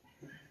macaroni.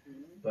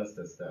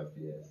 Pastor stuff,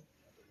 yes.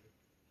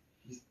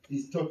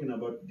 He's talking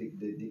about the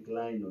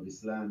decline of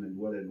Islam and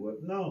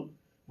what. No,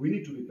 we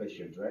need to be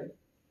patient, right?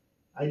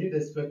 I did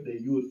expect the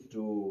youth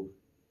to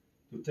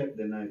to take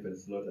the knife and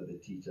slaughter the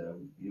teacher.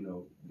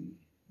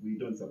 We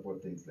don't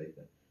support things like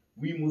that.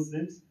 We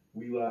Muslims,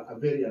 we are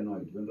very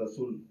annoyed when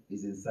Rasul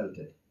is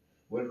insulted,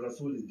 when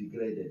Rasul is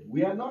degraded.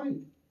 We are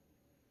annoyed.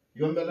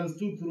 You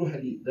understood through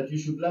hadith that you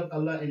should love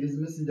Allah and His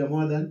Messenger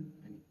more than.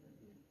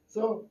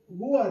 So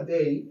who are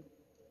they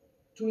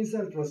to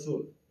insult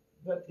Rasul?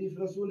 But if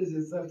Rasul is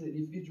insulted,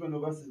 if each one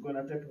of us is going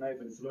to take a knife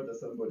and slaughter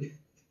somebody,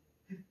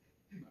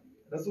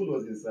 Rasul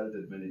was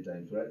insulted many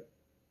times, right?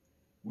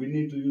 We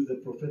need to use the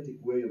prophetic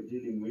way of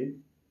dealing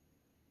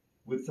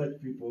with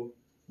such people,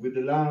 with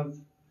love,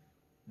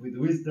 with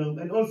wisdom,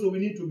 and also we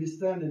need to be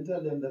stern and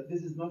tell them that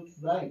this is not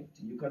right.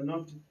 You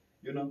cannot,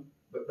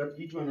 but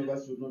each one of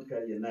us should not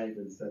carry a knife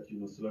and start,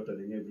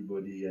 slaughtering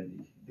everybody,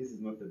 and this is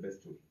not the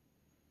best way.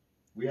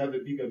 We have a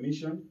bigger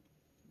mission.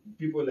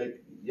 People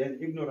like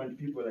ignorant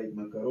people like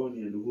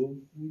Macaroni and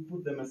who, we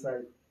put them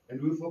aside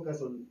and we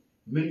focus on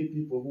many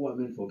people who are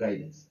meant for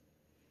guidance.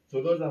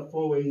 So those are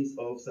 4 ways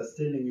of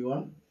sustaining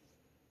your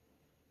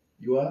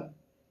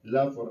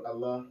love for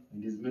Allah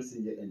and His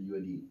Messenger and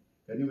your deen.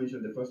 Can you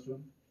mention the first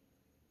one?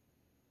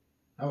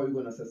 How are you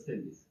going to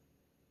sustain this?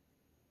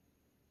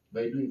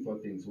 By doing 4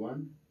 things.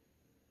 1,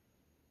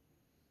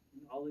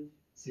 Knowledge.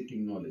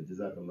 seeking knowledge.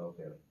 Jazakallah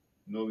khair.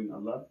 Knowing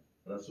Allah,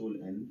 Rasul,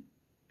 and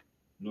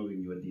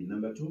knowing your deen.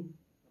 Number 2,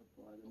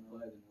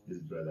 this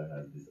brother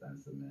has this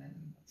answer,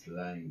 man.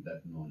 Applying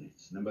that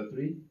knowledge. Number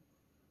 3,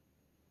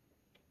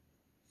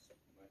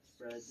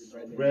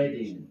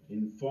 spreading,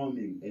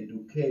 informing,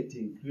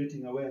 educating,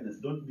 creating awareness.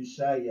 Don't be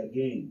shy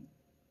again.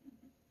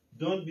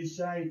 Don't be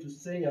shy to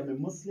say I'm a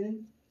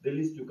Muslim, the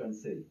least you can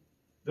say.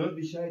 Don't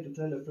be shy to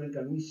tell a friend,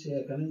 can we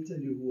share? Can I tell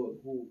you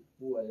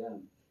who I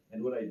am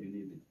and what I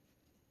believe in?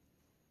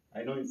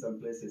 I know in some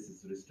places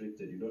it's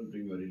restricted. You don't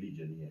bring your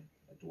religion here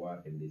at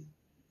work and this.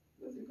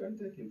 Because you can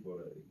take him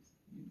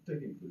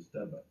take him to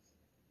Starbucks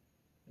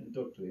and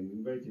talk to him,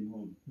 invite him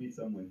home, meet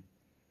somewhere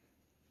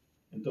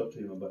and talk to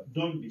him about.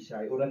 Don't be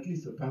shy, or at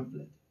least a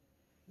pamphlet.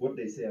 What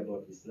they say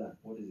about Islam.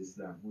 What is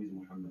Islam? Who is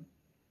Muhammad?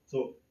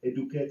 So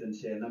educate and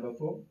share. Number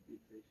 4,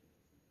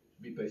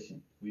 be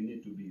patient. We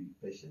need to be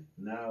patient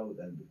now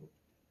than before.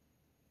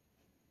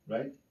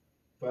 Right?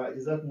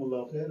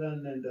 Jazakumullah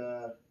khairan. And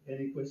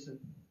any question?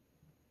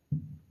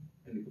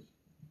 Any question?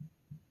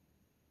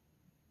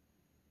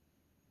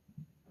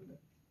 Okay.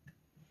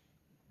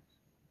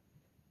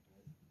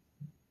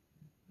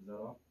 Is that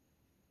all?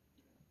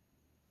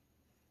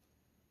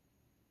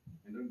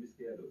 And don't be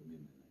scared of me,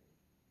 man.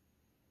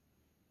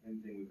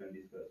 Anything we can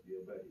discuss, we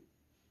are buddies.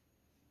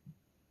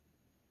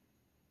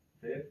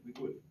 Fair? We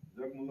good.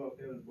 Jazakumullah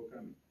khairan for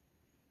coming.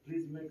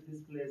 Please make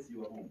this place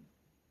your home.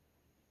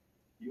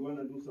 You want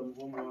to do some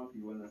homework,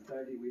 you want to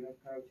study, we have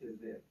couches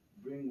there.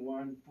 Bring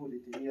one, put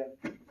it here,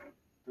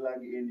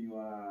 plug in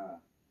your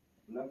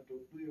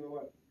laptop, do your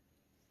work.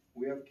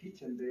 We have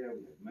kitchen there,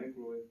 we have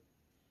microwave.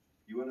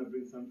 You want to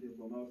bring something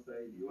from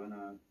outside, you want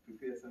to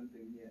prepare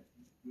something here.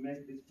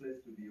 Make this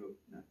place to be your.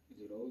 Nah. Is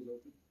it always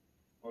open?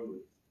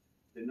 Always.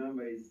 The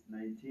number is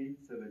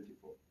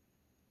 1974.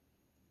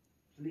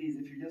 Please,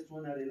 if you just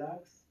want to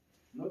relax,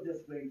 not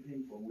just playing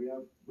ping pong, we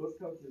have, those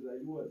couches are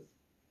yours.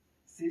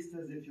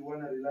 Sisters, if you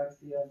want to relax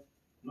here,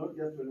 not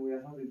just when we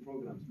are having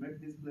programs, make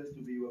this place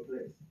to be your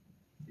place.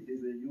 It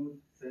is a youth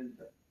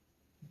center.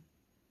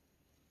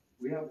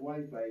 We have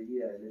Wi-Fi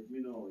here. Let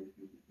me know if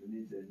you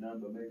need the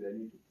number. Maybe I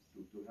need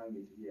to hang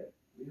it here.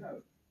 We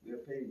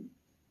are paying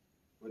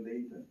for the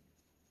internet.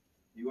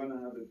 You want to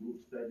have a group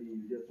study,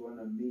 you just want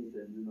to meet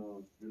and,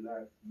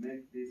 relax,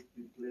 make this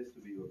place to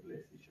be your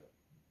place, inshallah.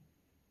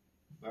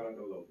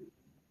 Barakallahu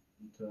fikum.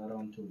 To add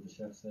on to what the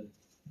Sheikh said,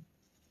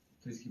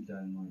 please keep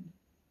that in mind.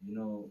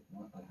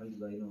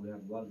 Alhamdulillah, we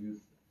have a lot of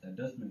youth that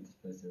does make this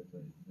place their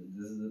place.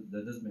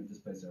 That does make this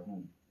place their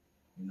home.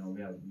 We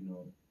have,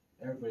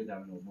 everybody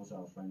that we know, most of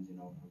our friends,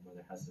 our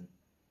brother Hassan,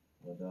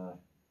 Wada,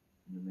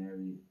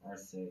 Mary,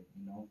 Arce,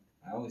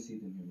 I always see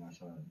them here,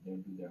 mashallah. They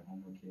do their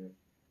homework here.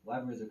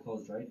 Libraries are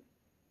closed, right?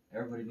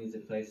 Everybody needs a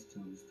place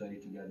to study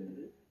together.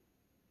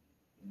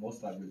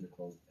 Most libraries are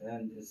closed,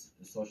 and it's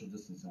social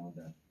distance and all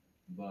that.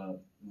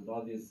 But with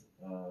all these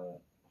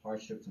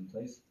hardships in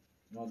place,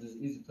 there's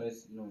an easy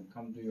place.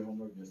 Come do your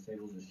homework. There's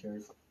tables, there's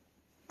chairs.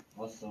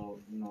 Also,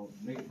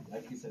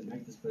 like he said,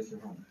 make this place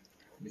your home.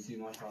 We see,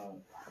 mashallah,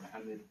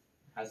 Muhammad,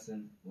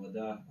 Hassan,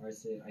 Wada,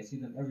 Arce. I see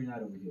them every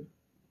night over here.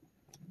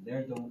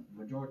 They're the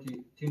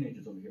majority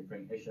teenagers over here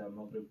praying Isha,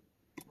 Maghrib,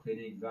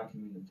 cleaning,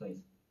 vacuuming the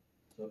place.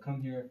 So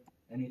come here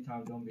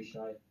anytime. Don't be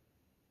shy.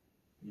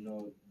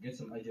 Get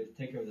some ajr.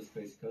 Take care of this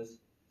place, because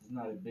it's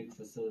not a big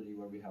facility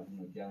where we have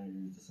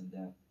galleries, this and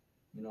that.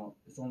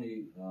 It's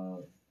only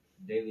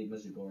daily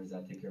masjid goers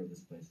that take care of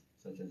this place,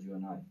 such as you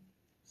and I.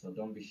 So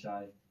don't be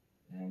shy,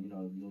 and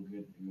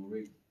you'll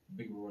reap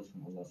big rewards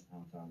from Allah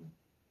subhanahu wa ta'ala.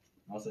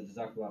 Also,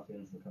 jazakallah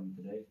khairan for coming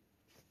today,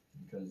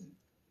 because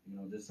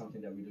this is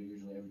something that we do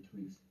usually every 2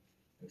 weeks,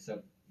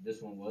 except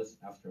this one was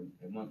after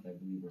a month, I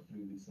believe, or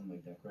 3 weeks, something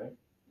like that, correct?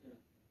 Yeah.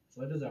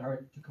 So it doesn't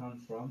hurt to come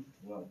from,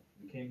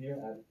 we came here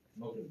at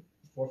Maghrib,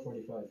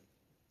 4:45,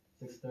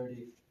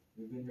 6:30,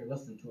 we've been here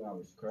less than 2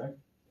 hours, correct?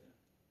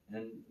 Yeah.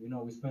 And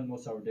we spend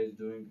most of our days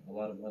doing a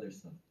lot of other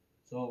stuff.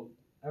 So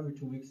every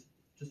 2 weeks,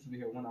 just to be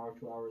here 1 hour,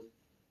 2 hours,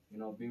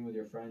 being with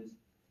your friends,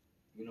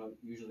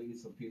 usually eat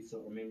some pizza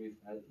or maybe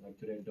like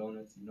today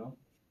donuts.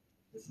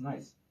 It's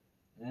nice.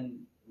 And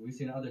we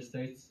see in other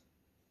states,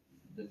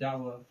 the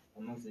da'wah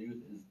amongst the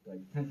youth is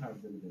like 10 times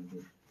bigger than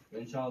this.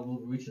 But inshallah, we'll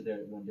reach it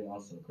there one day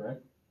also,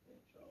 correct?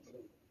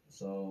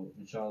 So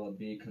inshallah,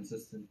 be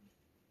consistent.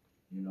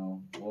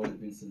 Always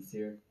be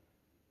sincere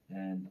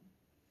and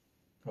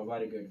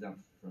provide a good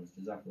example for friends.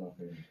 Jazakallah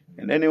khairan.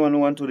 And anyone who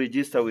want to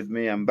register with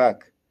me, I'm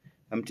back.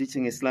 I'm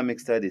teaching Islamic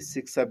studies,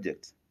 6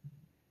 subjects.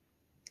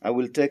 I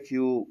will take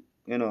you,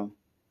 we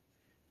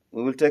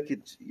will take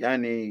it,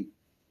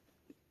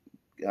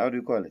 how do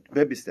you call it?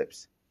 Baby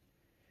steps.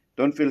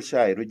 Don't feel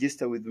shy.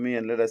 Register with me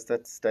and let us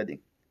start studying.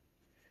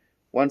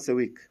 Once a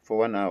week for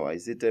 1 hour.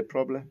 Is it a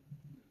problem?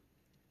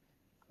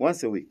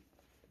 Once a week.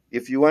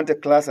 If you want a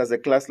class as a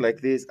class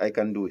like this, I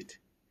can do it.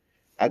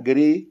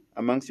 Agree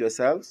amongst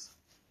yourselves.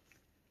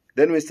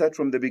 Then we start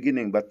from the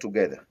beginning, but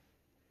together.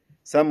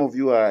 Some of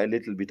you are a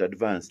little bit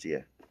advanced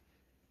here.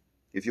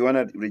 If you want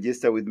to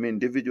register with me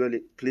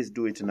individually, please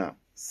do it now.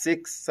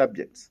 6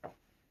 subjects.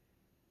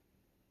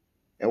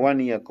 A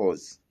 1-year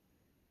course.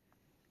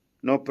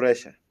 No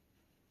pressure.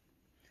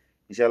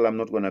 Inshallah, I'm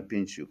not going to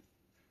pinch you.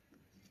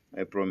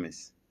 I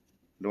promise.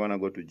 Don't want to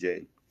go to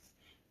jail.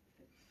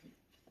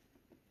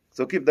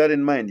 So keep that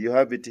in mind. You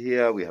have it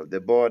here. We have the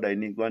board.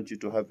 Want you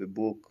to have a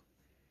book.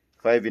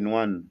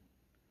 5-in-1.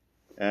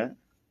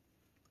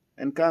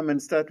 And come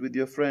and start with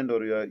your friend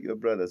or your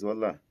brothers.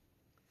 Wallah.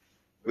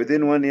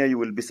 Within 1 year, you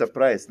will be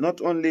surprised.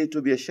 Not only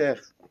to be a sheikh.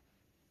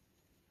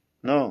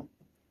 No.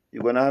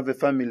 You're going to have a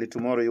family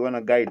tomorrow. You want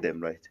to guide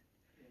them, right?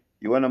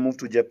 You want to move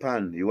to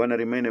Japan. You want to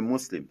remain a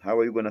Muslim. How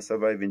are you going to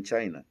survive in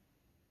China?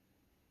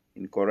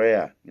 In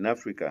Korea? In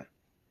Africa?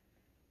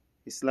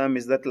 Islam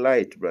is that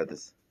light,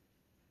 brothers.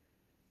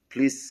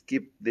 Please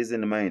keep this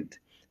in mind.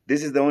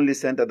 This is the only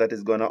center that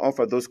is going to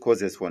offer those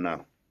courses for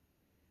now.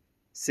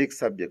 6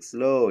 subjects.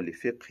 Slowly.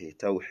 Fiqh,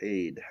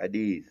 Tawheed,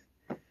 Hadith.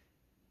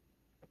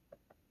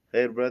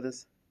 Hey,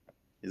 brothers.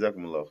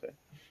 Jazakumullah khair.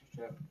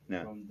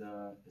 Yeah. From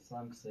the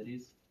Islamic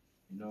studies,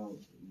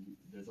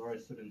 there's already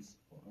students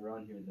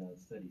around here that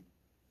study.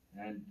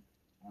 And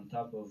on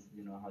top of,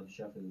 how the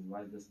Sheikh has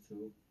advised us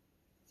to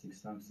 6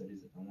 Islamic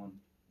studies, I want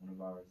one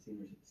of our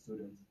senior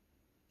students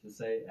to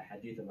say a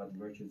hadith about the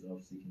virtues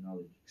of seeking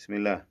knowledge.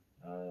 Bismillah.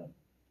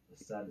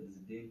 Ustad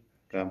Izzuddin,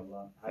 Come.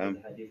 how does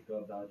the hadith go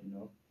about,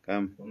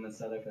 Come. وَمَنْ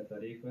سَلَكَ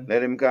طَرِيقًا.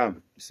 Let him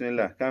come.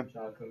 Bismillah. Come.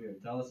 Inshallah, come here.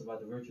 Tell us about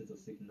the virtues of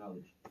seeking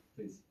knowledge,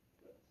 please.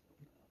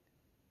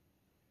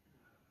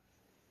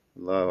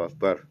 Allahu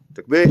Akbar.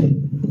 Takbir.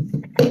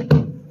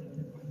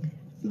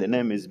 The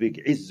name is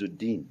big.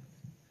 Izzuddin.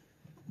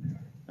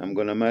 I'm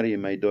going to marry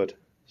my daughter,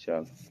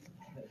 inshallah.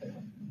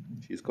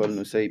 She's called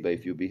Nusayba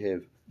if you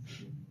behave.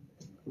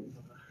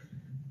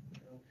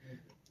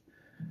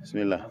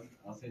 Bismillah.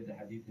 I'll say the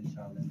hadith,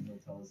 inshallah, and he'll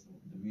tell us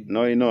the meaning.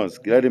 No, he knows.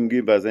 Let him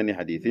give us any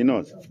hadith. He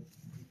knows.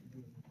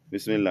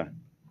 Bismillah.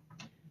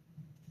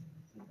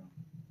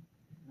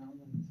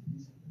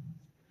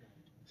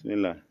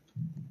 Bismillah.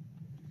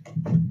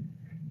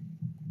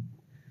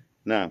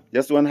 Now,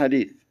 just one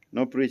hadith.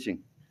 No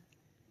preaching.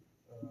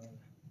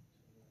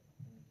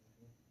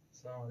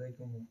 Assalamu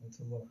alaikum wa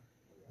rahmatullah.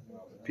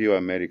 Pure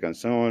American.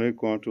 Assalamu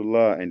alaikum wa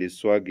rahmatullah. And he's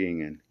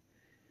swagging and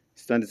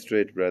stand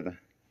straight, brother.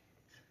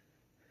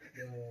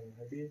 The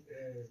hadith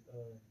is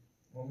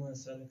وَمَنْ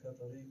سَلَكَ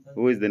طَرِيقًا.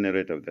 Who is the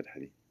narrator of that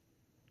hadith?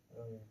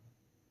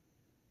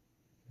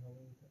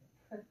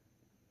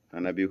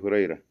 An Abi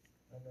Hurairah.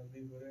 عن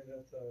أبي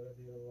هريرة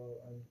رضي الله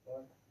عنه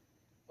قال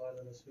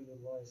قال رسول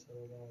الله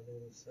صلى الله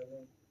عليه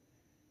وسلم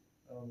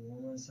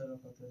ومن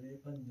سلك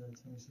طريقا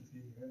يلتمس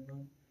فيه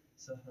علما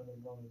سهل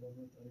الله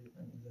له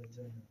طريقا إلى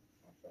الجنة.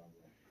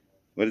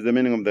 What is the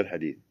meaning of that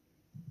hadith?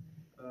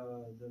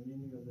 The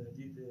meaning of the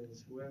hadith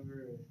is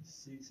whoever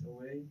seeks a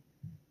way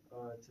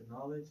to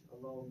knowledge,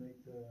 Allah will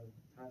make the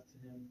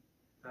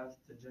path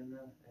to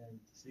Jannah and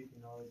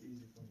seeking knowledge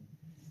easy for him.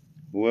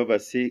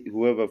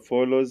 Whoever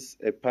follows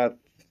a path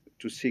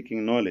to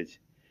seeking knowledge,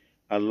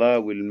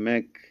 Allah will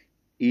make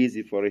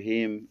easy for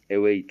him a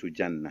way to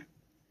Jannah.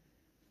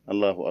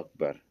 Allahu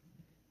Akbar.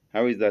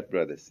 How is that,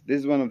 brothers? This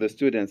is one of the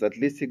students. At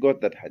least he got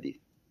that hadith.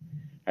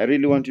 I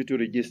really want you to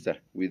register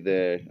with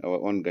our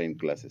ongoing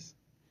classes.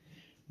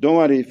 Don't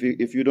worry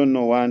if you don't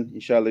know one.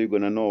 Inshallah, you're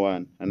going to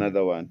know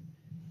another one.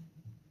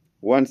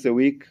 Once a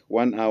week,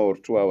 1 hour,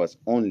 2 hours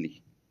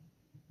only.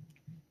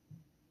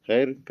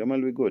 Khair,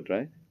 Kamal, we good,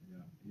 right?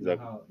 Yeah.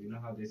 You know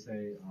how they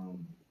say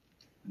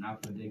an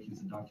apple a day keeps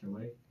the doctor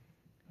away?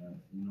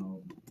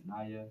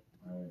 Naya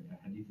or a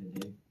hadith a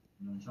day.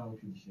 Inshallah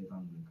keeps the shaitan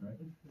away,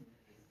 correct?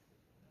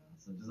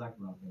 So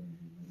Jazakallah khairan.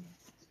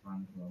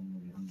 Subhanakallah wa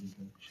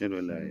bihamdika. Ashhadu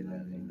an la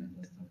ilaha illa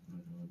anta.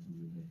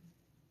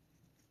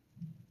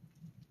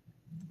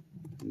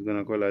 Who's going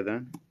to call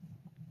Adhan?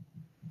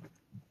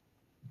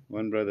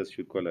 One brother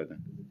should call Adhan.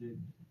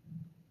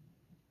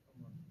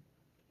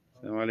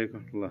 Assalamu alaikum wa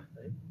rahmatullah.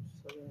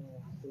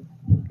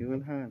 كيف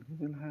الحال؟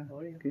 كيف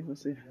الحال؟ كيف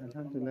الصحة؟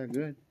 الحمد لله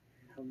good.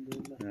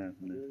 Alhamdulillah. نعم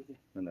نعم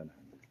والله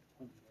الحمد لله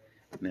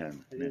نعم I نعم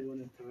didn't want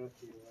to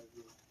interrupt you as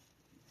you're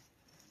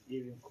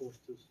giving course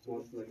to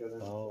students. That's why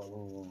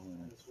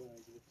I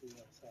go to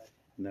your side.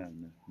 نعم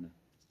نعم نعم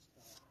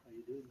How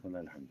you doing?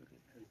 والله الحمد لله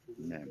Are you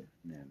feeling نعم okay?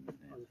 نعم How's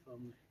نعم the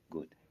family?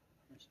 good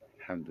MashaAllah.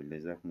 الحمد لله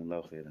جزاكم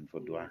الله خيرا for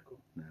dua Welcome.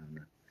 نعم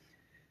نعم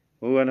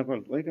هو أنا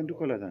call why can't you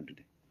call Adhan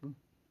today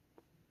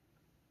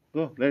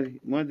go let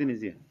Muadhin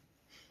is here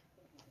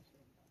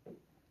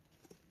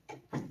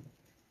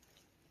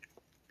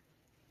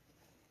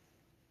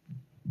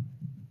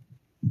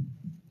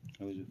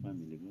how is your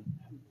family go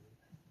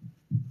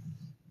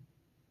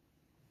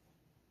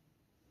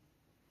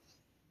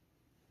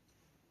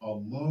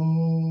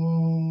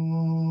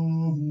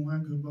Allahu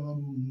Akbar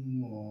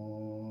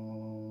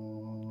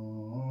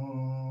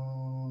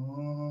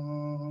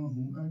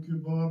Allahu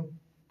Akbar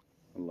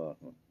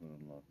Allahu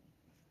Akbar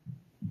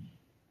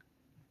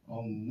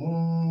Allahu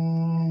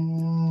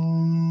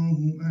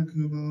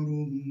Akbar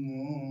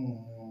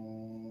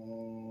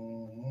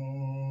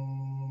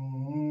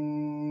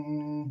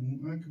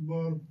Allahu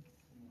Akbar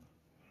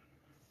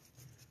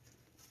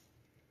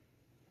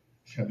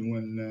أشهد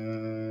أن لا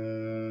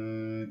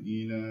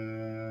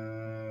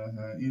إله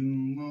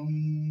إلا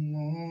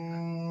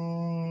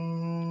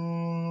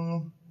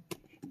الله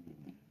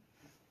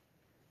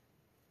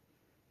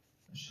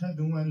أشهد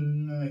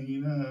أن لا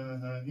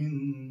إله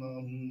إلا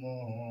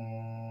الله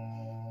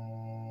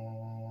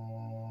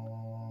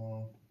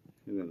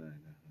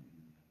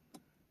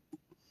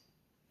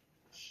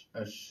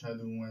أشهد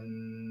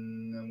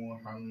أن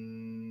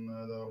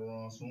محمدا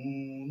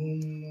رسول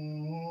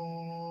الله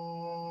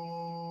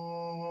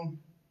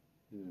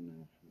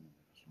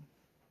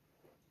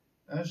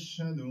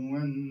أشهد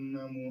أن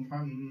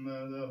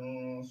محمدا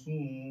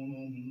رسول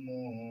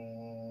الله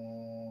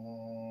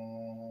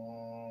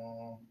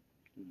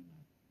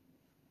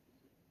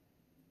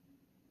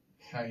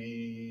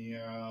حي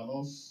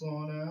على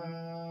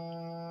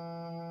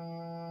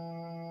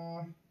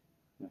الصلاة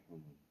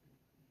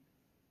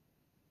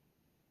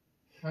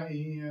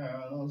حي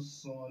على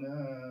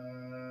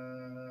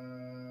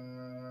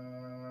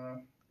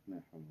الصلاة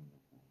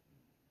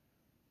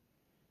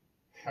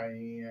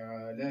حي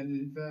على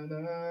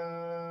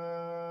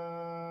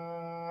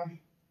الفلاح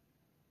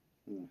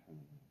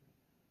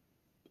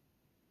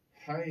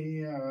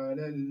حي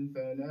على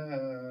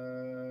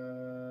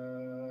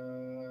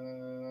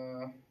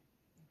الفلاح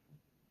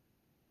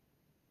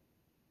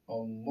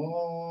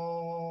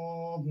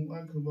الله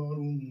أكبر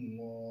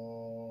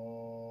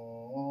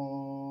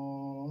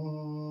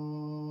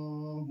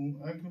الله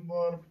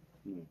أكبر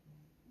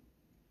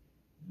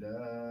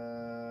لا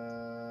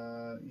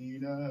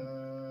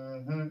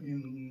إله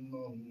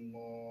إلا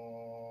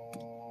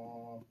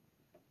الله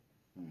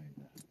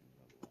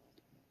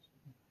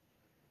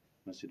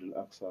مسجد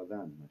الأقصى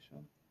ذان ما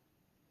شاء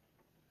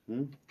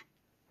الله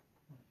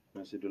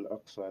مسجد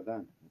الأقصى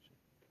ذان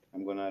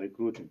I'm gonna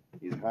recruit him.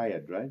 He's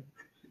hired, right?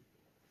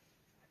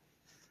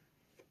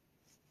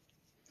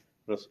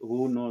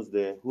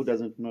 Who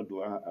doesn't know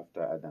dua after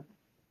Adhan?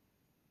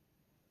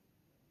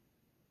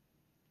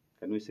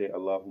 Can we say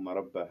Allahumma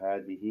rabba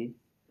hadihi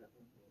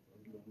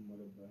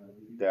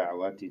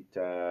da'wati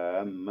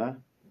tamma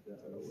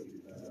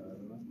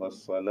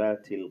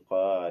والصلاة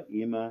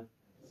القائمة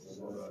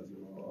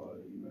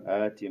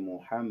آت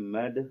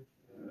محمد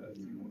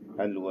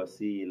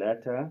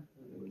الوسيلة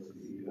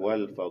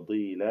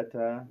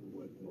والفضيلة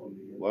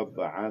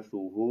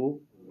وابعثه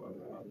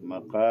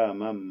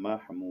مقاما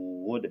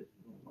محمود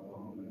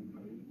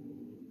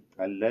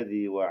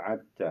الذي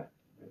وعدته.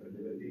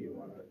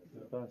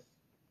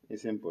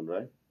 It's simple,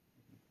 right?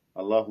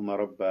 اللهم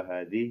رب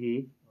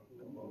هذه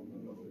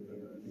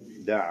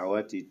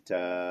دعوة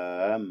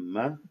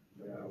التامة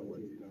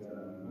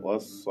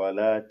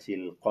والصلاة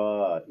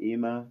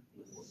القائمة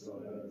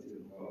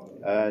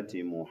آت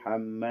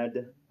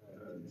محمد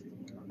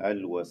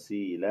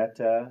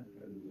الوسيلة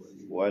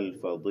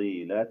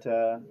والفضيلة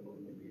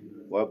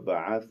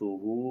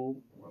وابعثه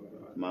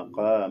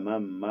مقاما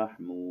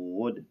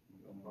محمود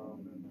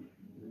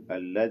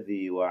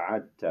الذي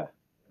وعدته.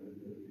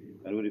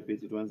 Can we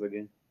repeat it once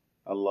again?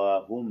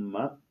 اللهم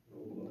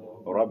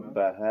رب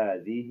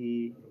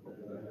هذه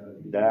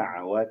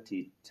دعوة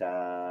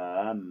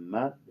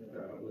التامة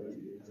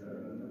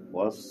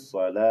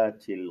والصلاة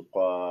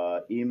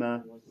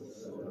القائمة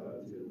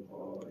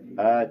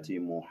آت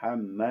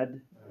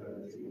محمد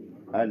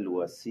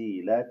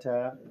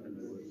الوسيلة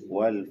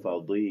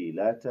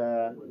والفضيلة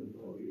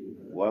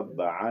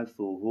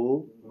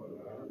وابعثه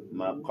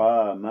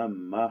مقاما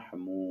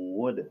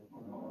محمود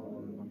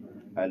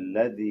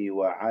الذي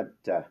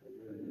وعدته.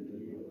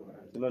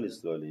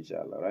 Slowly,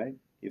 inshallah, right?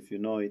 If you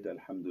know it,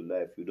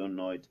 alhamdulillah. If you don't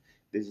know it,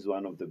 this is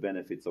one of the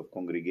benefits of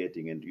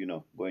congregating and,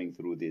 going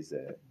through these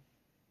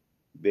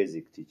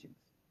basic teachings.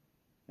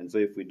 And so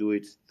if we do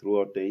it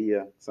throughout the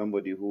year,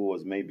 somebody who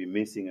was maybe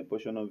missing a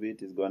portion of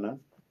it is gonna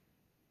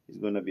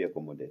be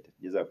accommodated.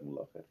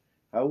 Jazakumullah khair.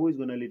 Who is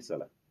gonna lead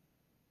Salah?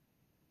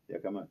 Yeah,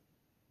 come on.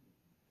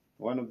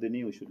 One of the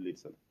new should lead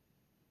Salah.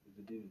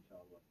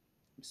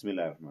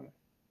 Bismillah ar-Rahman ar-Rahim.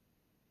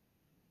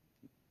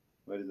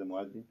 Where is the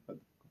muaddin?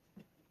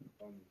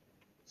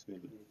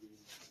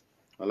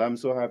 Well, I'm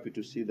so happy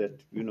to see that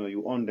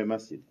you own the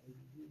masjid.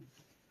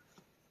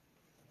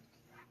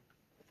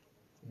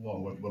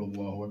 Allahu Akbar,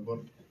 Allahu Akbar.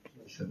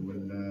 Ashhadu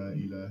an la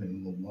ilaha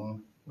illallah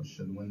wa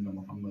ashhadu anna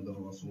Muhammadan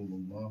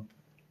Rasulullah.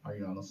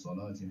 Hayya ala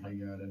salati,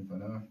 hayya ala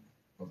al-falah.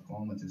 قد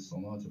قامت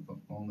الصلاة قد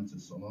قامت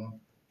الصلاة.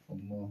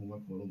 الله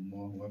أكبر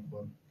الله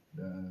أكبر.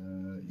 لا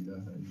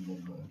إله إلا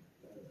الله.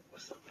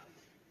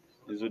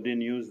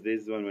 Izzuddin, use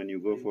this one when you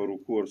go for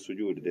ruku or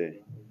sujood there.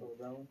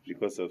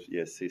 Because of,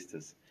 yes,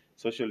 sisters.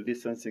 Social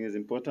distancing is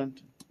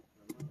important.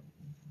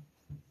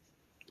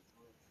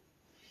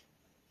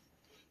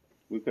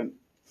 Are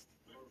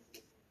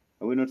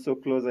we not so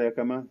close,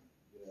 Ayakama?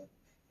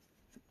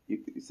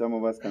 Some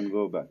of us can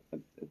go back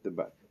at the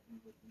back.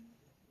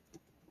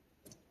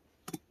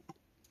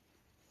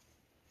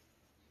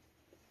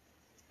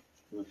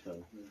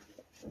 MashaAllah.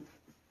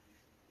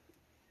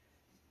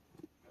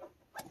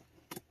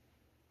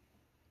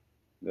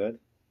 Good.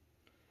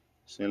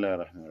 Bismillah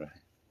ar-Rahman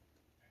ar-Rahim.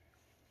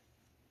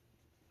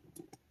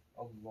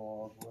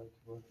 Allahu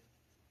Akbar.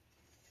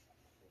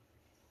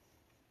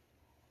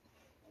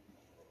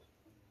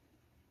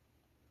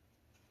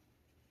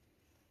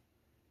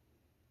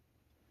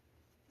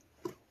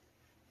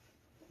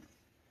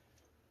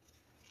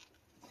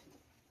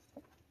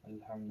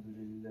 الحمد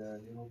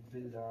لله رب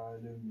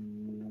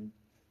العالمين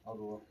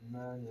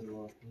الرحمن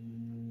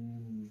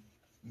الرحيم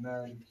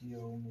مالك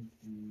يوم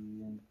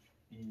الدين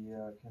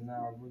إياك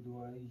نعبد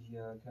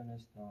وإياك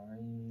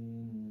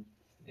نستعين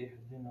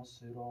اهدنا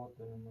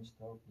الصراط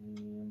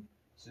المستقيم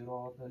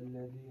صراط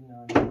الذين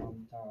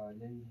أنعمت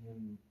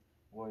عليهم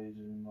غير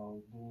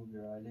المغضوب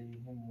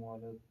عليهم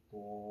ولا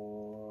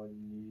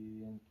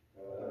الضالين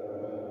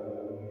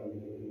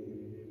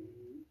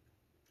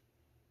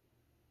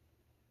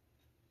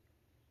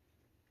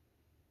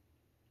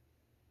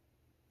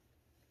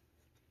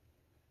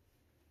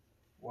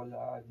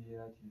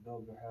والعاديات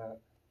ضبحا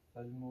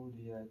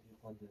فالموريات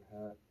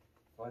قدحا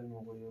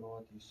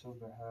فالمغيرات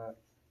صبحا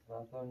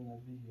فأثرن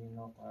به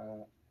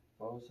نقعا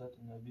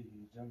فوسطن به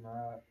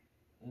جمعا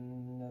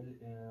إن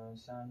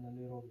الإنسان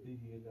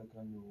لربه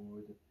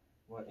لكنود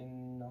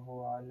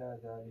وإنه على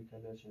ذلك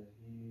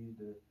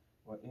لشهيد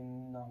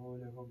وإنه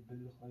لحب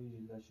الخير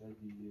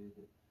لشديد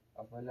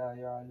أفلا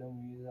يعلم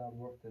إذا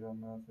بعثر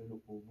ما في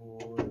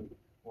القبور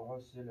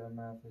وحصل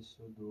ما في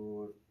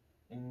الصدور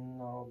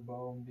إن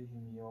ربهم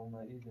بهم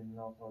يومئذ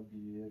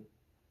لخبير.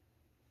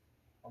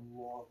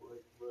 الله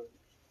أكبر.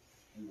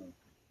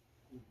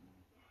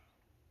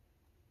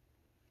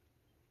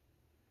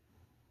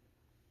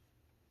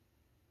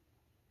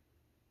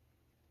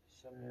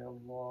 سمع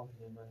الله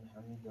لمن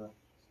حمده.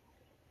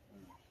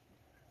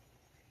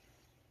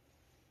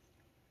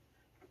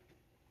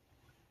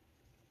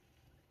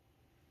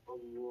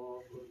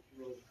 الله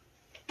أكبر.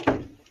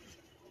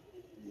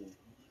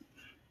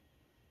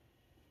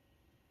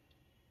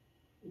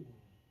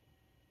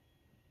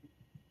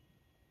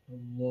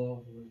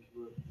 الله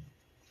أكبر.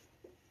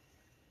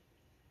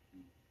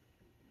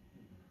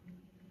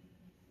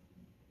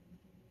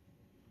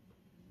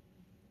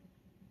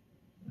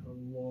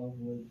 الله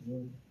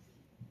أكبر.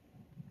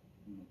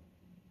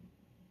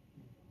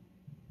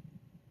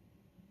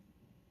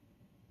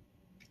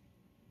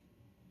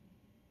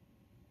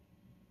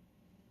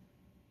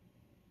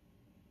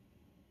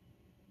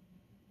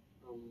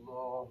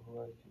 الله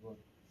أكبر.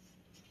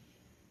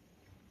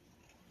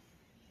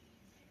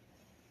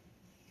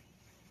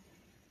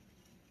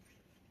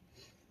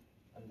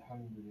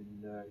 الحمد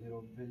لله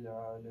رب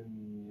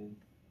العالمين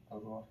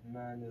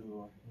الرحمن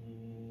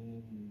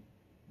الرحيم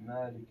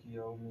مالك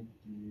يوم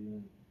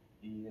الدين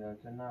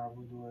إياك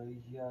نعبد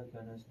وإياك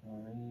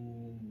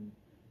نستعين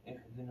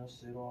اهدنا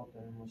الصراط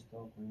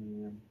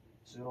المستقيم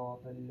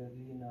صراط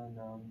الذين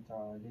أنعمت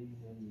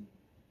عليهم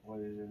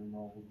غير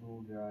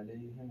المغضوب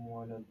عليهم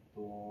ولا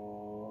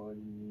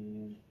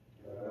الضالين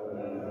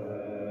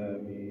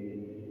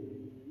آمين.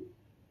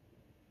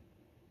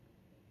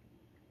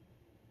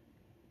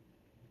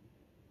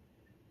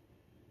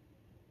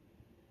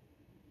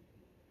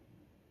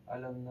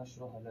 ألم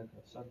نشرح لك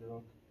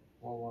صدرك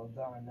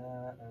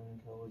ووضعنا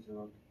عنك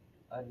وزرك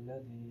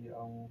الذي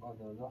أنقض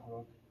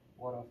ظهرك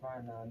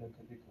ورفعنا لك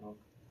ذكرك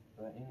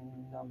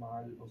فإن مع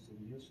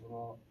العسر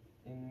يسرا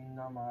إن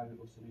مع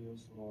العسر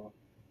يسرا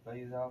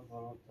فإذا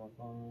فرغت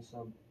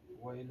فانصب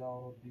وإلى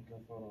ربك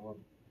فارغب.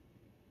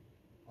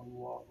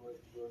 الله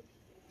أكبر.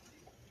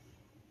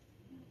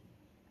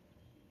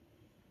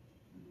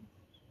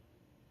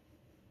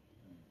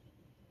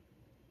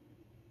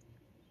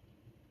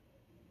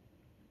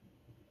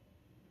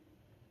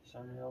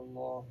 سمع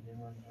الله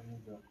لمن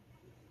حمده.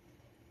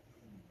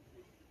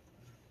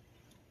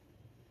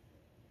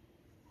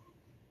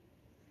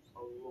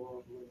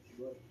 الله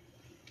أكبر.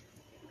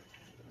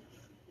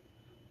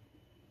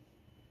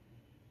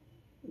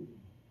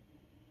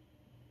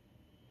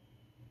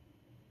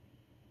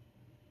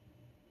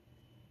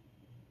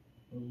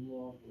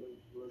 الله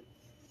أكبر.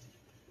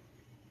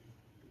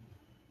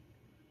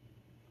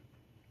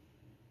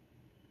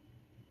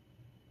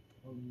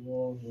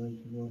 الله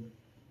أكبر.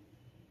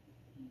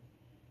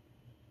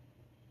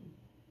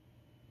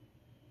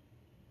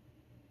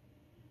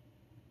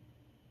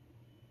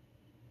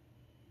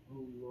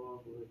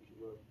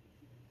 أكبر.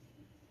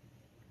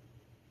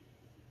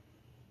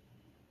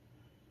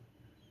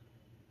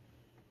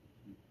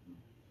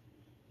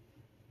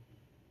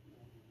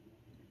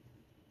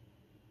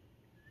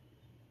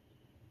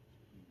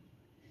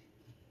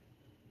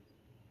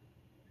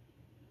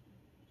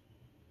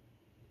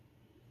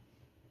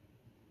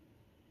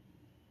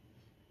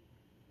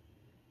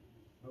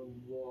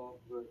 الله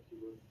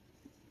أكبر.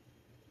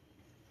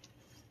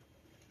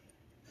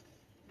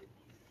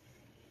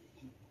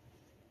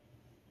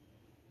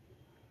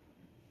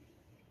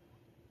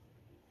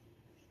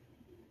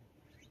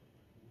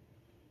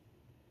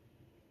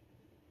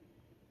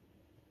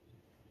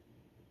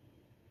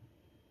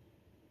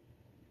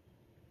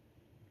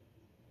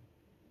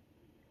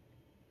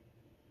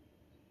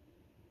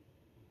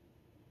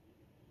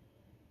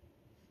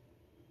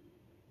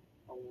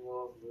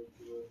 الله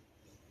أكبر.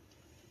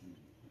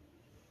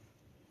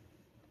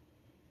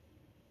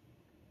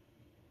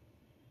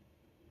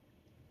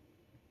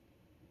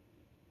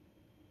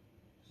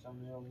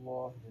 سمع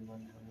الله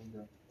لمن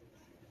حمده.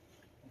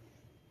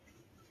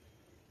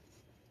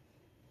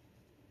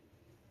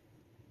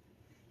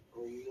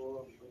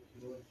 الله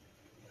أكبر.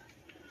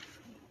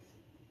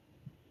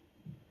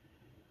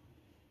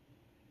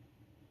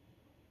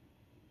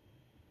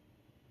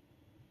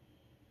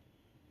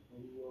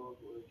 الله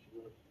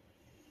أكبر.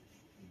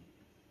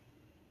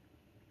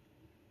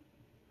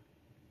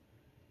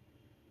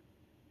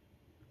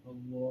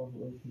 الله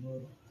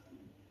أكبر.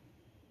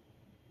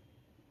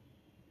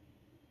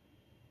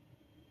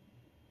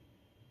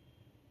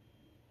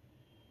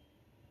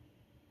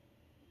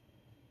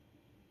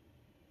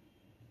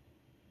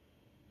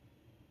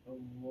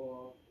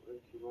 الله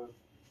أكبر.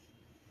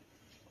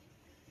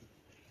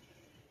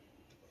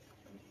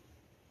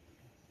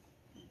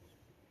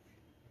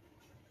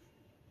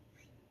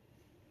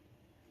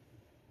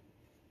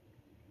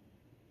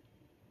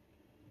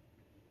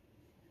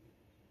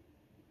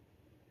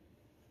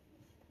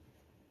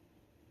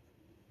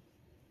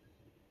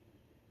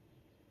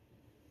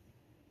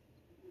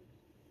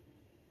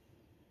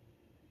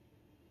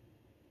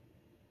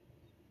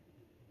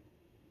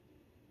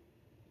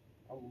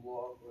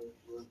 الله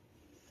أكبر.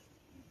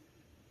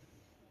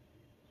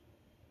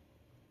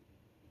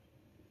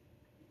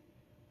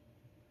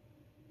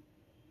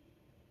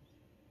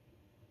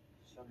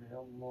 سمع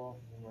الله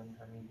لمن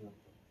حمده.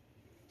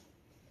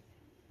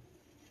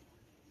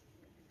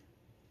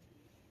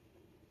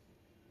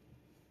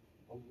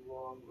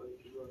 الله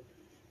أكبر.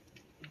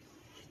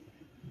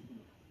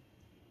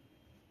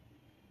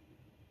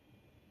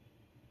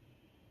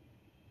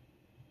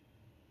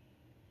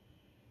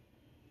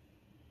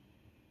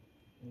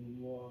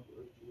 الله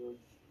أكبر.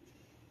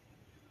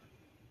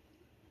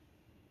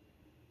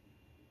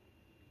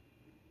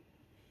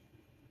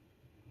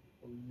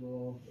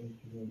 الله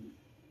أكبر.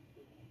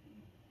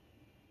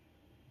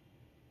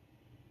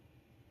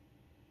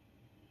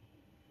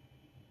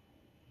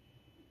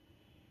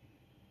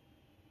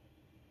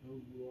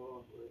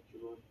 الله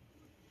أكبر.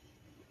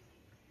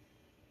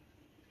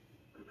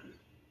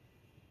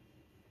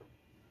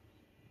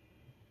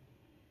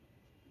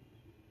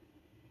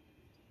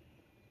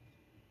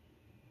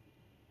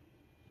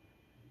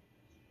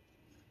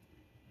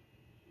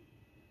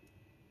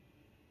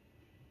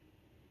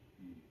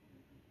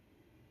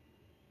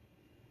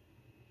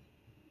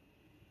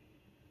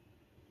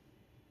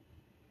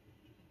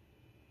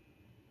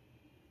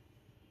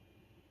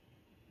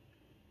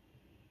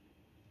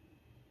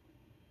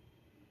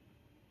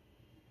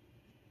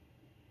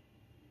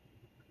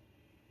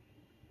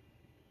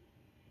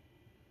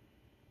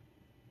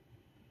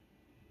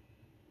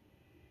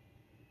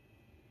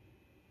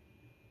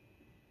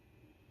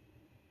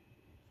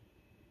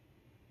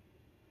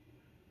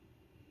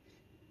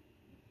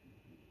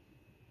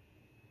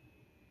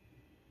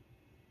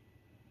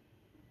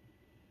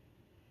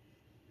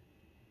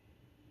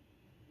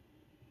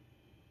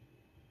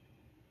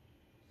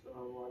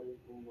 السلام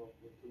عليكم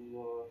ورحمة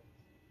الله.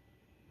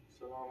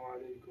 السلام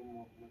عليكم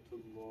ورحمة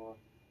الله.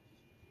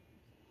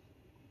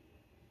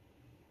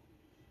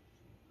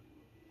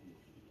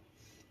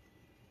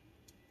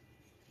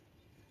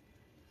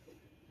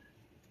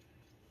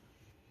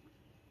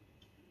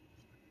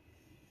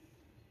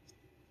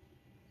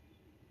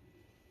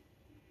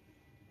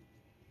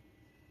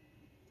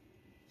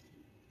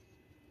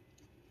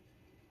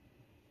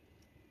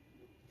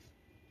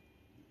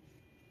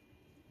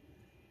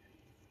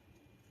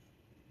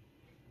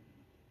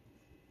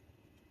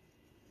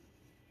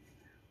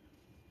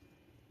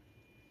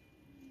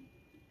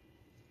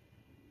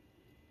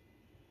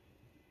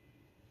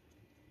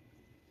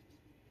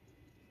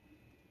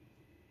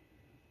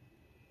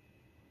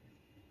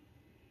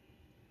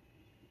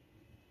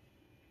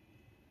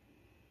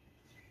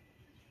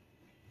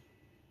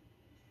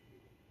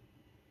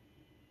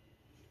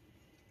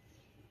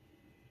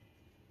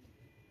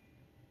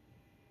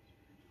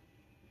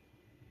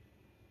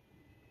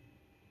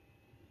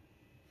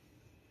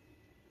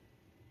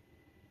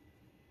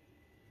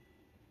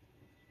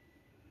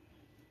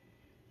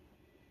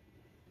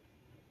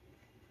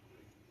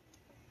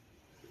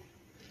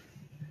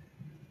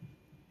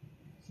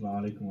 السلام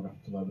عليكم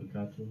ورحمة الله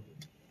وبركاته.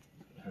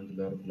 الحمد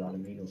لله رب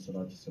العالمين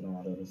والصلاة والسلام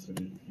على رسول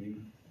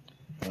الكريم.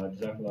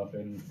 Jazakallah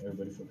khairan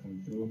everybody for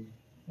coming through.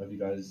 Hope you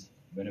guys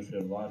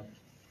benefited a lot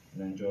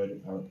and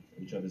enjoyed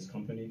each other's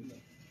company.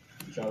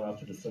 Inshallah,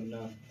 after the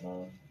sunnah,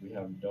 we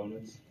have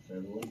donuts for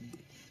everyone.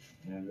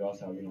 And we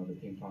also have, the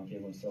ping pong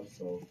table and stuff.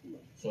 So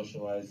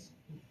socialize,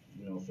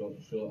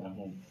 feel at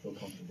home, feel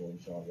comfortable,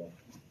 inshallah.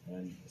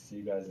 And see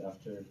you guys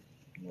after,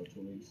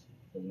 2 weeks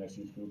for the next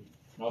youth group.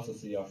 And also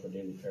see y'all for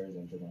daily prayers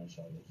and dinner,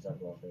 inshallah.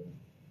 Jazakallah khairan.